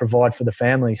able to provide for the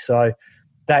family. So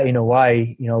that, in a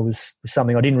way, was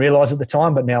something I didn't realise at the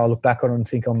time, but now I look back on it and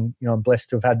think I'm blessed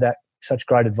to have had that such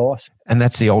great advice. And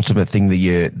that's the ultimate thing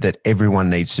that everyone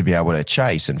needs to be able to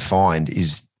chase and find,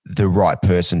 is the right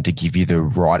person to give you the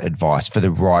right advice for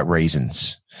the right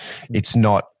reasons. It's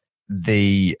not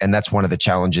and that's one of the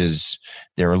challenges.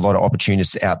 There are a lot of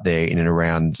opportunists out there in and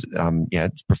around,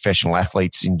 professional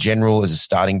athletes in general as a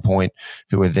starting point,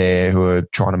 who are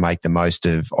trying to make the most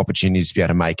of opportunities to be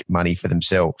able to make money for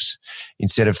themselves,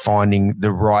 instead of finding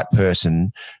the right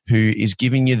person who is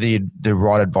giving you the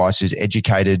right advice, who's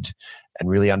educated and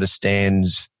really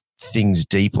understands things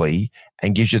deeply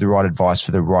and gives you the right advice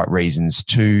for the right reasons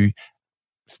to,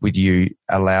 with you,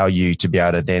 allow you to be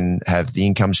able to then have the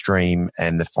income stream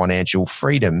and the financial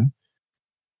freedom.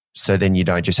 So then you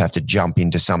don't just have to jump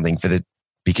into something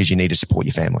because you need to support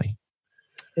your family.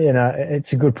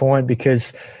 It's a good point,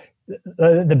 because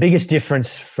the biggest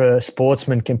difference for a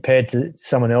sportsman compared to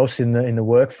someone else in the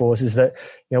workforce is that,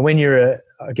 when you're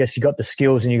I guess you got the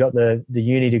skills and you got the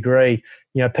uni degree,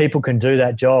 people can do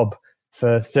that job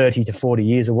for 30 to 40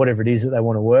 years or whatever it is that they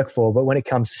want to work for. But when it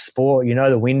comes to sport,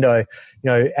 the window,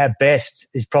 at best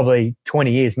is probably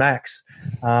 20 years max,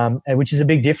 and which is a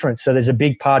big difference. So there's a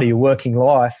big part of your working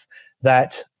life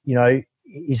that,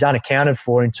 is unaccounted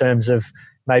for in terms of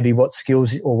maybe what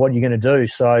skills or what you're going to do.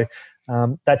 So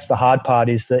that's the hard part,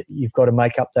 is that you've got to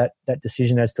make up that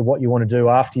decision as to what you want to do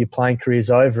after your playing career's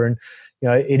over. And,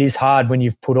 it is hard when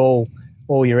you've put all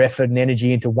your effort and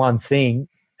energy into one thing.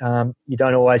 You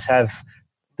don't always have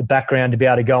the background to be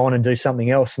able to go on and do something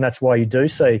else. And that's why you do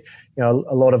see, a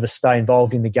lot of us stay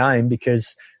involved in the game,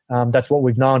 because that's what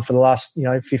we've known for the last,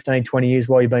 15, 20 years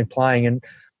while you've been playing. And,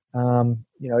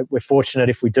 we're fortunate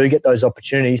if we do get those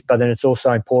opportunities, but then it's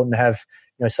also important to have,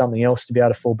 something else to be able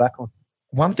to fall back on.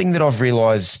 One thing that I've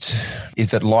realised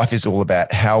is that life is all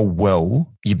about how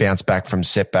well you bounce back from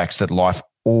setbacks that life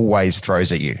always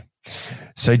throws at you.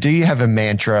 So do you have a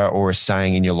mantra or a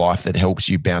saying in your life that helps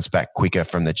you bounce back quicker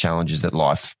from the challenges that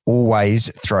life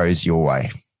always throws your way?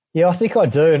 Yeah, I think I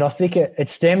do. And I think it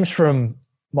stems from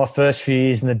my first few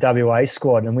years in the WA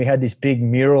squad. And we had this big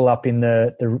mural up in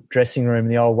the dressing room in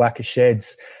the old Wacker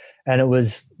sheds. And it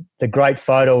was the great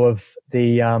photo of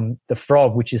the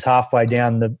frog, which is halfway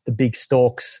down the big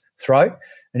stork's throat.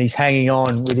 And he's hanging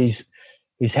on with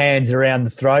his hands around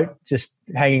the throat, just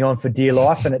hanging on for dear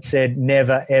life. And it said,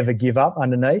 "Never, ever give up"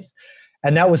 underneath.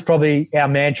 And that was probably our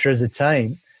mantra as a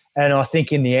team. And I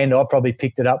think in the end, I probably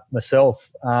picked it up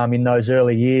myself in those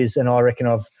early years. And I reckon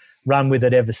I've run with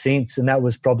it ever since. And that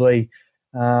was probably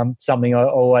something I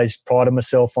always prided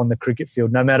myself on the cricket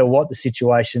field. No matter what the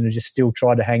situation, I just still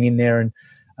try to hang in there and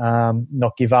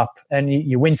not give up. And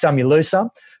you win some, you lose some.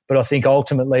 But I think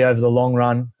ultimately over the long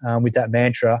run, with that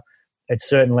mantra, it's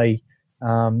certainly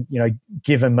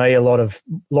given me a lot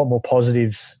more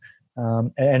positives.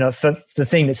 And the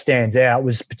thing that stands out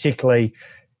was particularly,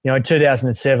 in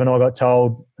 2007, I got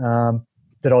told that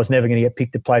I was never going to get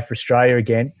picked to play for Australia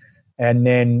again. And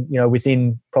then,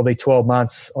 within probably 12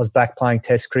 months, I was back playing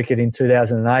Test cricket in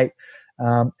 2008.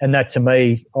 And that, to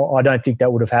me, I don't think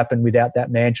that would have happened without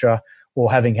that mantra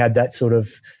or having had that sort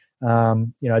of,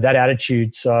 that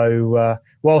attitude. So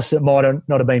whilst it might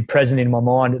not have been present in my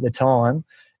mind at the time,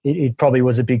 it probably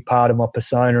was a big part of my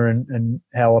persona and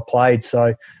how I played.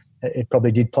 So it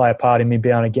probably did play a part in me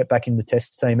being able to get back in the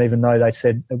Test team, even though they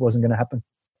said it wasn't going to happen.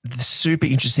 The super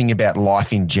interesting about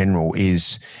life in general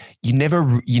is you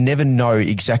never know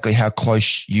exactly how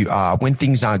close you are when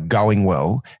things aren't going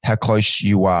well, how close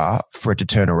you are for it to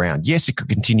turn around. Yes, it could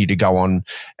continue to go on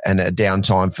and a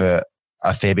downtime for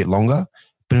a fair bit longer,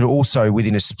 but it also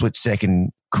within a split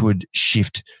second could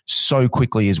shift so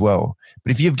quickly as well.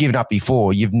 But if you've given up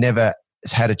before, you've never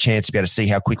had a chance to be able to see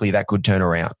how quickly that could turn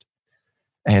around.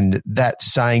 And that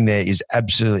saying there is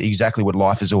absolutely exactly what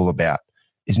life is all about,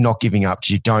 is not giving up because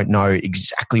you don't know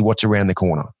exactly what's around the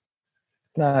corner.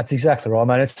 No, that's exactly right,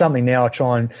 mate. It's something now I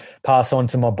try and pass on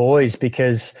to my boys,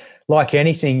 because like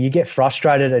anything, you get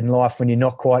frustrated in life when you're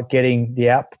not quite getting the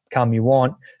outcome you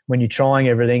want, when you're trying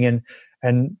everything,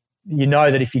 and you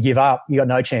know that if you give up, you got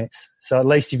no chance. So at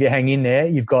least if you hang in there,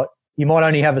 you might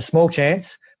only have a small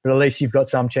chance, but at least you've got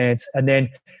some chance. And then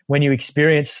when you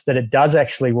experience that it does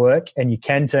actually work and you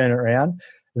can turn it around,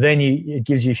 then it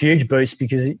gives you a huge boost,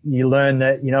 because you learn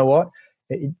that, you know what,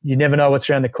 you never know what's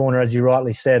around the corner, as you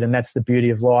rightly said, and that's the beauty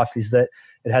of life, is that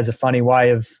it has a funny way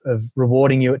of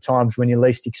rewarding you at times when you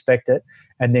least expect it,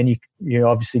 and then you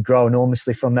obviously grow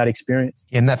enormously from that experience.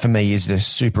 And that for me is the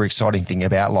super exciting thing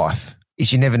about life,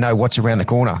 is you never know what's around the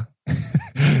corner.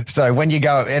 So when you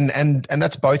go, and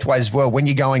that's both ways as well. When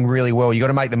you're going really well, you got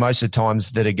to make the most of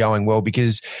times that are going well,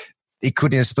 because it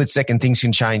could, in a split second, things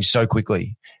can change so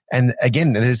quickly. And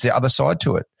again, there's the other side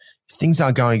to it. If things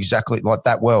aren't going exactly like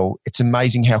that well, it's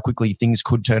amazing how quickly things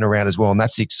could turn around as well. And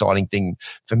that's the exciting thing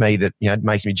for me that, it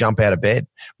makes me jump out of bed,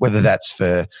 whether that's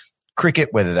for cricket,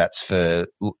 whether that's for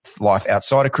life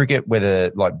outside of cricket,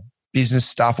 whether like business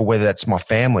stuff, or whether that's my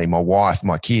family, my wife,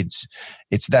 my kids.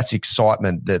 That's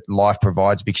excitement that life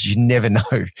provides, because you never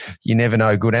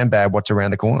know good and bad what's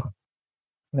around the corner.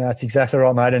 No, that's exactly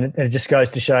right, mate. And it just goes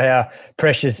to show how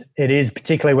precious it is,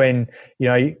 particularly when,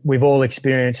 we've all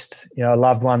experienced, a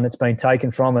loved one that's been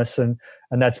taken from us. And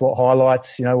that's what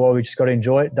highlights, why we just got to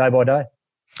enjoy it day by day.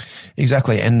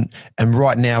 Exactly. And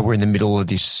right now we're in the middle of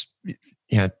this,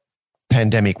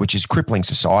 pandemic, which is crippling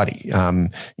society.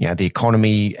 The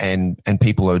economy and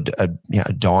people are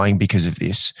dying because of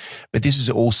this. But this is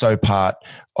also part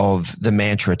of the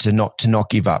mantra to not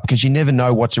give up, because you never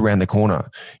know what's around the corner.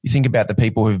 You think about the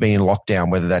people who've been in lockdown,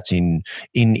 whether that's in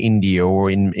India or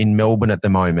in Melbourne at the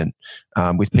moment,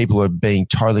 with people who are being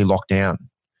totally locked down.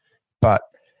 But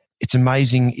it's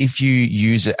amazing if you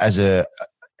use it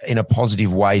in a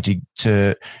positive way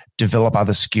to develop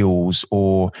other skills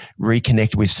or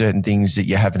reconnect with certain things that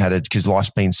you haven't had, because life's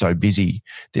been so busy.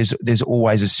 There's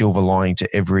always a silver lining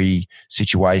to every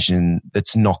situation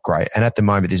that's not great. And at the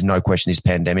moment, there's no question this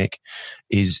pandemic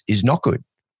is not good.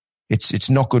 It's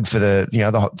not good for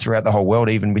throughout the whole world,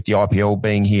 even with the IPL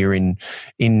being here in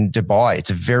Dubai.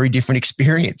 It's a very different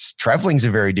experience. Traveling's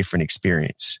a very different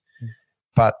experience.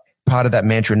 But part of that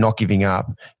mantra, not giving up,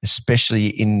 especially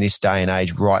in this day and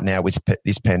age right now with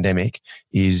this pandemic,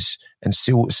 and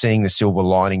still seeing the silver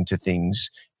lining to things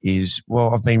is,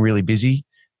 well, I've been really busy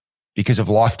because of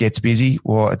life gets busy.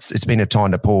 Well, it's been a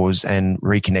time to pause and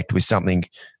reconnect with something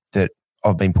that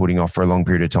I've been putting off for a long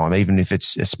period of time, even if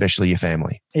it's especially your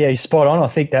family. Yeah, you're spot on. I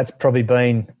think that's probably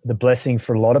been the blessing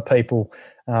for a lot of people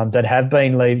that have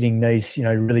been leading these,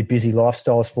 really busy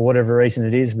lifestyles for whatever reason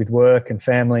it is, with work and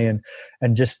family and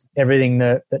just everything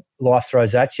that life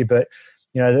throws at you. But,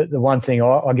 the one thing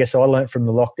I guess I learned from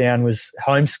the lockdown was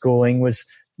homeschooling was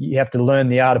you have to learn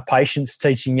the art of patience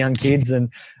teaching young kids, and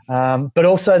but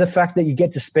also the fact that you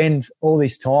get to spend all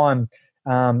this time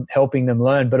helping them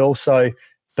learn, but also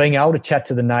being able to chat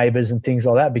to the neighbours and things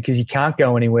like that, because you can't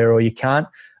go anywhere, or you can't,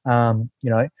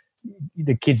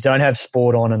 the kids don't have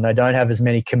sport on and they don't have as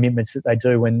many commitments that they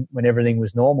do when everything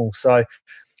was normal. So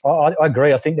I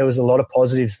agree. I think there was a lot of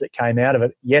positives that came out of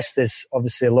it. Yes, there's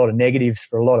obviously a lot of negatives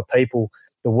for a lot of people,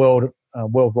 the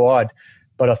worldwide,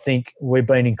 but I think we've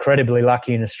been incredibly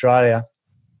lucky in Australia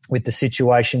with the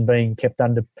situation being kept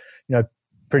under,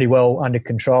 pretty well under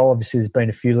control. Obviously, there's been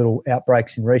a few little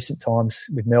outbreaks in recent times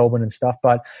with Melbourne and stuff,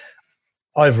 but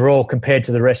overall, compared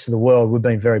to the rest of the world, we've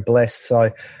been very blessed.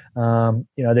 So,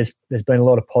 there's been a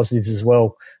lot of positives as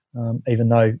well, even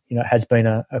though, it has been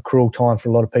a cruel time for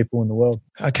a lot of people in the world.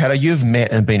 Kato, you've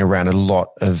met and been around a lot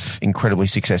of incredibly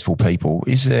successful people.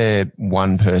 Is there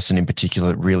one person in particular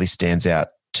that really stands out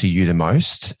to you the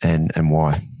most, and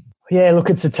why? Yeah, look,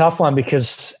 it's a tough one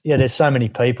because, there's so many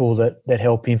people that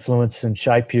help influence and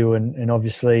shape you. And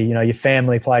obviously, your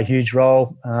family play a huge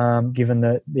role, given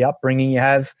the upbringing you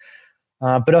have.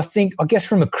 But I guess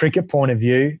from a cricket point of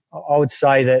view, I would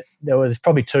say that there was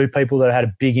probably two people that had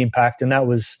a big impact, and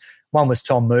one was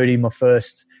Tom Moody, my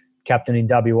first captain in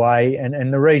WA.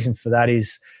 And the reason for that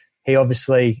is he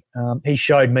obviously, he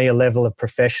showed me a level of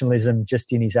professionalism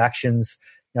just in his actions.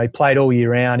 He played all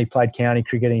year round. He played county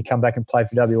cricket and he come back and played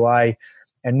for WA.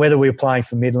 And whether we were playing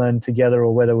for Midland together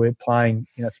or whether we were playing,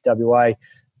 for WA,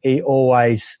 he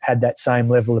always had that same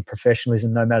level of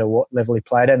professionalism no matter what level he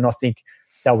played at. And I think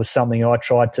that was something I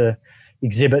tried to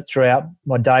exhibit throughout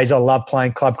my days. I love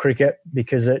playing club cricket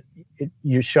because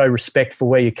you show respect for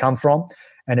where you come from,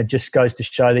 and it just goes to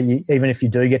show that even if you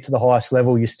do get to the highest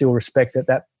level, you still respect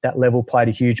that level played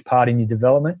a huge part in your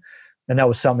development. And that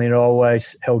was something that I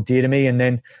always held dear to me. And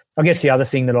then I guess the other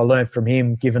thing that I learned from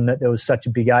him, given that there was such a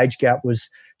big age gap, was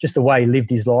just the way he lived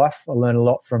his life. I learned a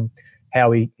lot from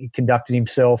how he conducted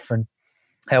himself and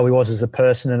how he was as a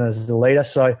person and as a leader.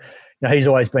 So, he's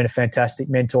always been a fantastic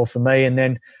mentor for me. And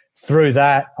then through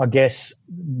that, I guess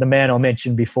the man I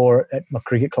mentioned before at my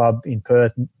cricket club in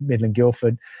Perth, Midland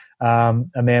Guildford, a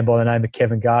man by the name of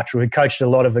Kevin Gartrell, who coached a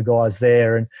lot of the guys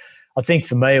there. And I think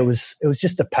for me, it was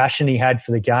just the passion he had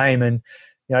for the game. And,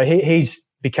 he's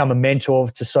become a mentor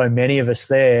to so many of us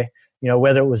there. You know,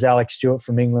 whether it was Alex Stewart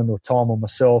from England or Tom or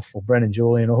myself or Brennan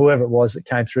Julian or whoever it was that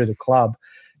came through the club,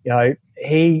 you know,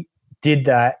 he did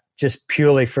that just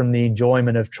purely from the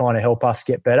enjoyment of trying to help us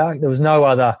get better. There was no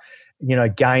other, you know,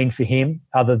 gain for him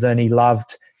other than he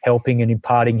loved helping and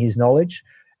imparting his knowledge.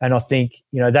 And I think,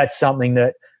 you know, that's something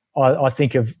that I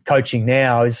think of coaching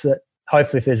now, is that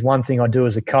hopefully if there's one thing I do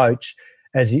as a coach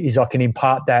is I can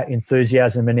impart that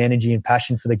enthusiasm and energy and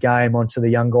passion for the game onto the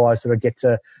young guys that I get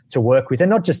to work with. And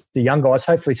not just the young guys,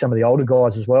 hopefully some of the older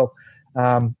guys as well.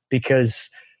 Because,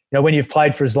 you know, when you've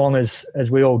played for as long as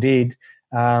we all did,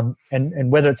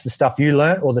 and whether it's the stuff you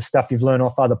learnt or the stuff you've learned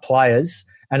off other players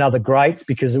and other greats,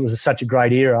 because it was such a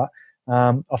great era,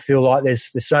 I feel like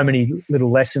there's so many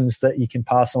little lessons that you can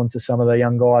pass on to some of the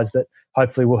young guys that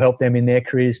hopefully will help them in their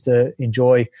careers to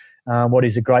enjoy what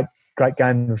is a great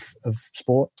game of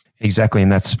sport. Exactly,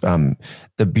 and that's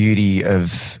the beauty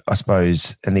of, I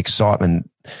suppose, and the excitement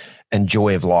and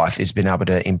joy of life is being able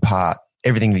to impart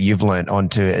everything that you've learnt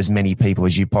onto as many people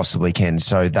as you possibly can,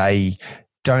 so they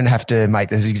don't have to make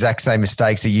the exact same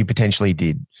mistakes that you potentially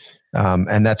did.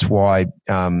 And that's why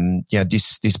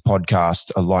this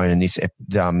podcast alone and this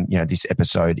this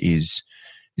episode is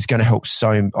going to help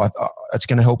it's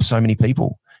going to help so many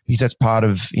people. Because that's part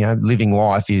of, you know, living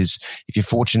life, is if you're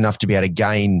fortunate enough to be able to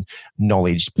gain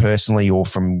knowledge personally or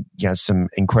from, you know, some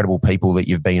incredible people that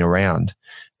you've been around,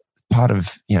 part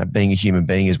of, you know, being a human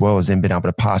being as well is then being able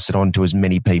to pass it on to as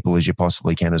many people as you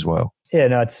possibly can as well. Yeah,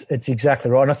 no, it's exactly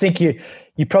right. And I think you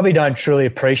probably don't truly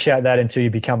appreciate that until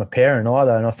you become a parent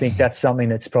either. And I think that's something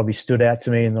that's probably stood out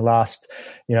to me in the last,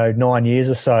 you know, 9 years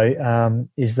or so,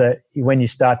 is that when you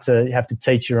start to have to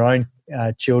teach your own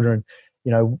children,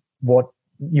 you know, what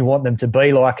you want them to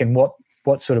be like and what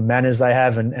sort of manners they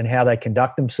have and how they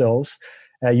conduct themselves,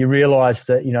 you realise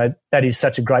that, you know, that is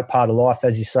such a great part of life,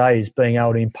 as you say, is being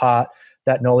able to impart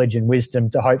that knowledge and wisdom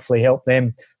to hopefully help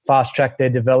them fast track their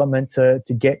development to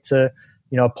get to,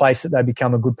 you know, a place that they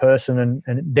become a good person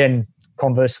and then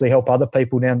conversely help other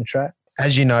people down the track.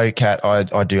 As you know, Kat,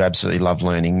 I do absolutely love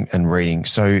learning and reading.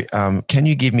 So can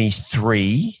you give me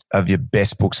 3 of your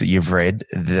best books that you've read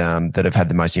that have had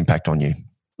the most impact on you?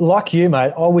 Like you,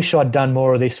 mate, I wish I'd done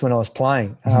more of this when I was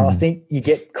playing. I think you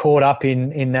get caught up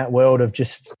in that world of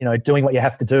just, you know, doing what you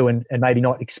have to do and maybe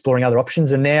not exploring other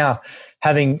options. And now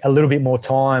having a little bit more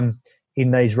time in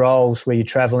these roles where you're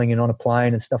traveling and on a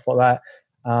plane and stuff like that,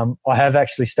 I have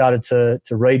actually started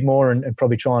to read more and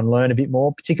probably try and learn a bit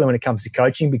more, particularly when it comes to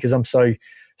coaching, because I'm so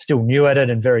still new at it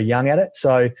and very young at it.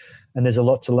 So, and there's a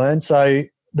lot to learn. So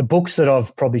the books that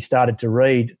I've probably started to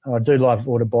read, I do love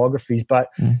autobiographies, but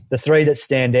the 3 that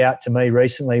stand out to me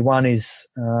recently, one is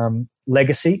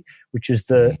Legacy, which is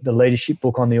the leadership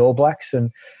book on the All Blacks.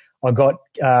 And I got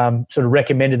sort of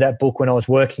recommended that book when I was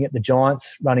working at the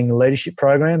Giants running the leadership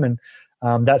program.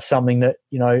 And that's something that,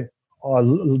 you know, I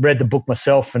read the book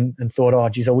myself and thought, oh,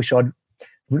 geez, I wish I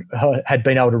had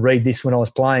been able to read this when I was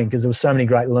playing, because there were so many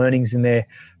great learnings in there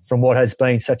from what has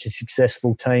been such a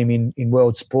successful team in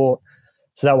world sport.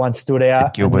 So that one stood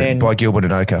out. By Gilbert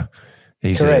and Oka.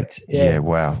 Correct. Yeah,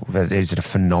 wow. That is a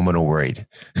phenomenal read.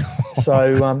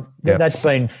 So that's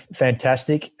been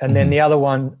fantastic. And then the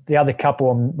other couple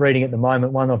I'm reading at the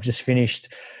moment, one I've just finished.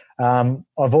 I've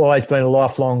always been a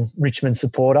lifelong Richmond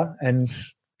supporter, and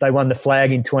they won the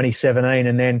flag in 2017.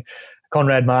 And then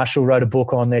Conrad Marshall wrote a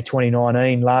book on their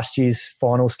 2019, last year's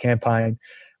finals campaign,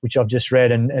 which I've just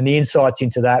read. And the insights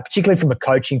into that, particularly from a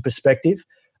coaching perspective,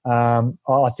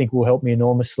 I think will help me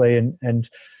enormously. And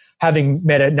having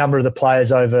met a number of the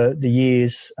players over the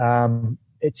years,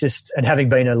 it's just, and having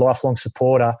been a lifelong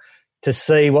supporter, to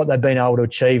see what they've been able to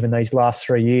achieve in these last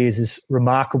 3 years is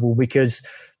remarkable, because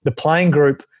the playing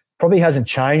group probably hasn't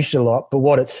changed a lot, but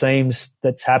what it seems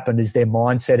that's happened is their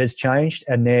mindset has changed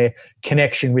and their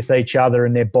connection with each other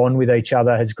and their bond with each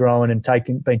other has grown and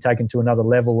been taken to another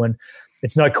level. And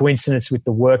it's no coincidence with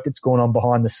the work that's gone on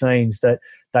behind the scenes that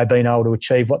they've been able to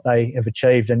achieve what they have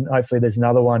achieved. And hopefully there's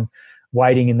another one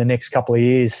waiting in the next couple of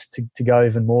years to go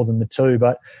even more than the 2.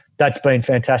 But that's been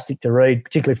fantastic to read,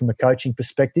 particularly from a coaching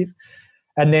perspective.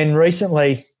 And then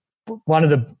recently, one of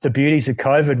the beauties of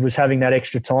COVID was having that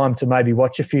extra time to maybe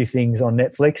watch a few things on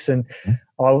Netflix. And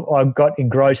I got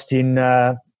engrossed in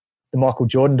the Michael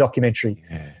Jordan documentary,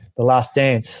 The Last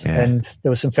Dance. Yeah. And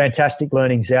there were some fantastic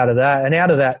learnings out of that. And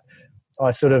out of that, I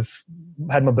sort of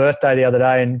had my birthday the other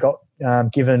day and got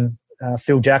given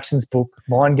Phil Jackson's book,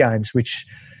 Mind Games, which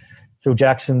Phil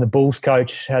Jackson, the Bulls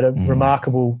coach, had a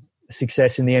remarkable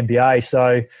success in the NBA.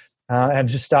 So I've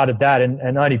just started that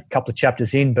and only a couple of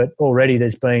chapters in, but already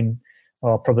there's been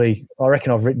I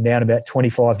reckon I've written down about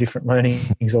 25 different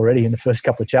learnings already in the first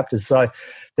couple of chapters. So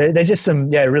there's just some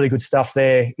really good stuff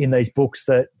there in these books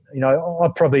that, I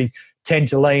probably tend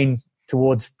to lean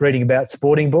towards reading about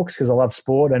sporting books because I love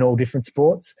sport and all different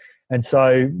sports. And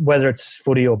so whether it's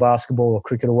footy or basketball or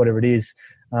cricket or whatever it is,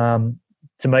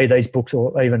 to me, these books,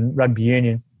 or even rugby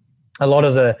union, a lot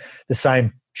of the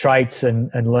same traits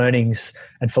and learnings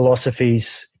and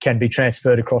philosophies can be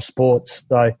transferred across sports.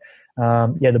 So,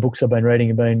 the books I've been reading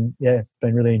have been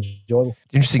really enjoyable.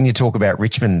 Interesting you talk about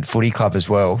Richmond Footy Club as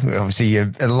well. Obviously,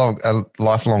 you're a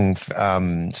lifelong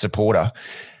supporter.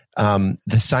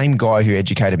 The same guy who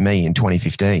educated me in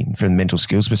 2015 from the mental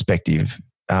skills perspective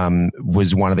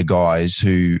was one of the guys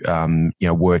who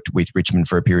worked with Richmond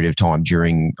for a period of time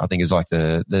during, I think it was like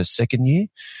the second year,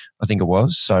 I think it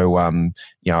was. So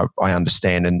I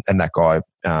understand, and that guy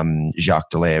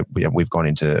Jacques Dallaire, we've gone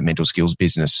into a mental skills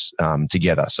business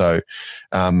together. So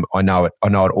I know it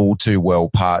all too well.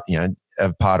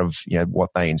 Part of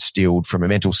what they instilled from a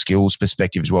mental skills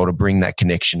perspective as well, to bring that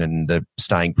connection and the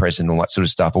staying present, all that sort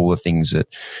of stuff, all the things that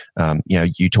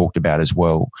you talked about as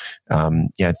well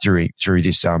through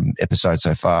this episode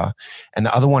so far. And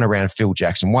the other one around Phil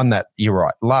Jackson, one that, you're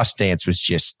right, Last Dance was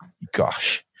just,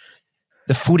 gosh,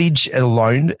 the footage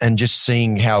alone, and just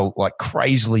seeing how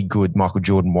crazily good Michael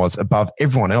Jordan was above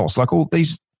everyone else.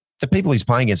 The people he's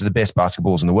playing against are the best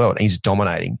basketballers in the world, and he's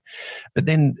dominating. But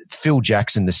then Phil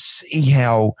Jackson, to see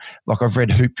how, I've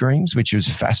read Hoop Dreams, which was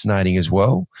fascinating as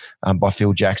well, by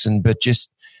Phil Jackson, but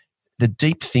just the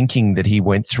deep thinking that he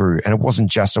went through. And it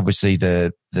wasn't just obviously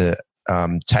the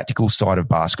tactical side of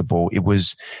basketball. It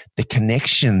was the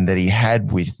connection that he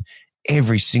had with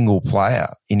every single player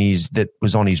that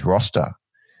was on his roster.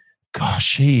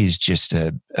 Gosh, he is just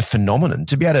a phenomenon.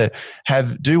 To be able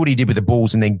to do what he did with the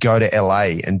Bulls and then go to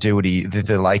LA and do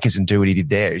the Lakers and do what he did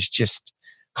there is just,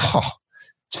 it's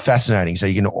fascinating. So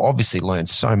you can obviously learn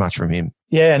so much from him.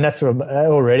 Yeah, and that's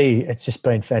already, it's just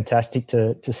been fantastic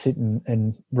to sit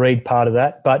and read part of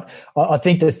that. But I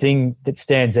think the thing that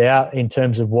stands out in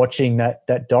terms of watching that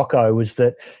doco was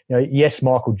that, yes,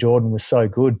 Michael Jordan was so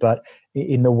good, but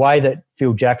in the way that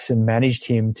Phil Jackson managed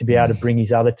him to be able to bring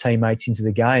his other teammates into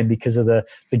the game, because of the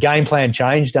game plan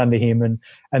changed under him,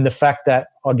 and the fact that,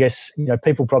 I guess,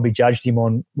 people probably judged him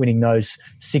on winning those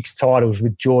 6 titles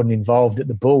with Jordan involved at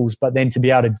the Bulls, but then to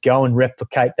be able to go and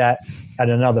replicate that at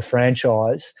another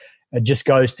franchise, it just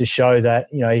goes to show that,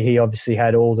 he obviously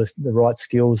had all the right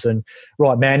skills and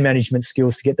right man management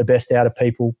skills to get the best out of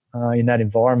people in that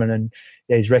environment. And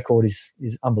his record is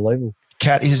unbelievable.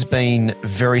 Kat, it has been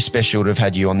very special to have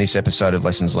had you on this episode of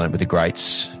Lessons Learned with the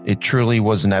Greats. It truly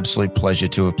was an absolute pleasure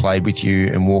to have played with you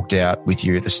and walked out with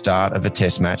you at the start of a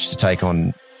test match to take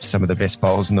on some of the best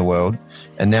bowlers in the world.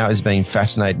 And now it's been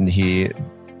fascinating to hear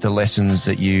the lessons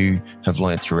that you have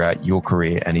learned throughout your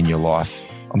career and in your life.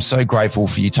 I'm so grateful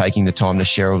for you taking the time to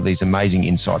share all these amazing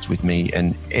insights with me,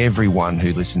 and everyone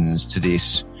who listens to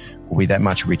this will be that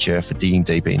much richer for digging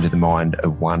deeper into the mind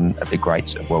of one of the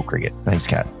greats of world cricket. Thanks,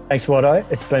 Kat. Thanks, Watto.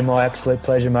 It's been my absolute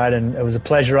pleasure, mate, and it was a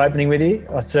pleasure opening with you.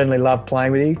 I certainly loved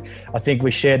playing with you. I think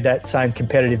we shared that same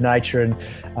competitive nature, and,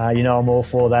 I'm all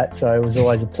for that, so it was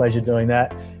always a pleasure doing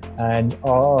that. And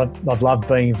I've loved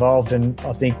being involved, and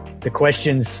I think the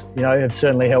questions, have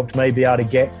certainly helped me be able to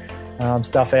get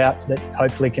stuff out that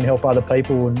hopefully can help other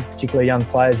people, and particularly young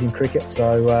players in cricket.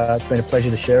 So it's been a pleasure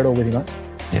to share it all with you, mate.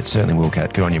 Yeah, it certainly will,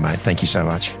 Kat. Good on you, mate. Thank you so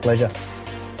much. Pleasure.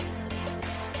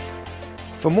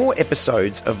 For more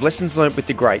episodes of Lessons Learned with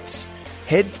the Greats,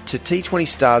 head to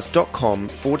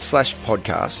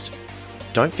t20stars.com/podcast.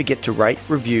 Don't forget to rate,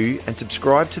 review, and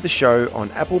subscribe to the show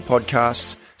on Apple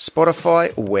Podcasts,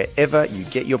 Spotify, or wherever you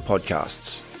get your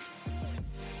podcasts.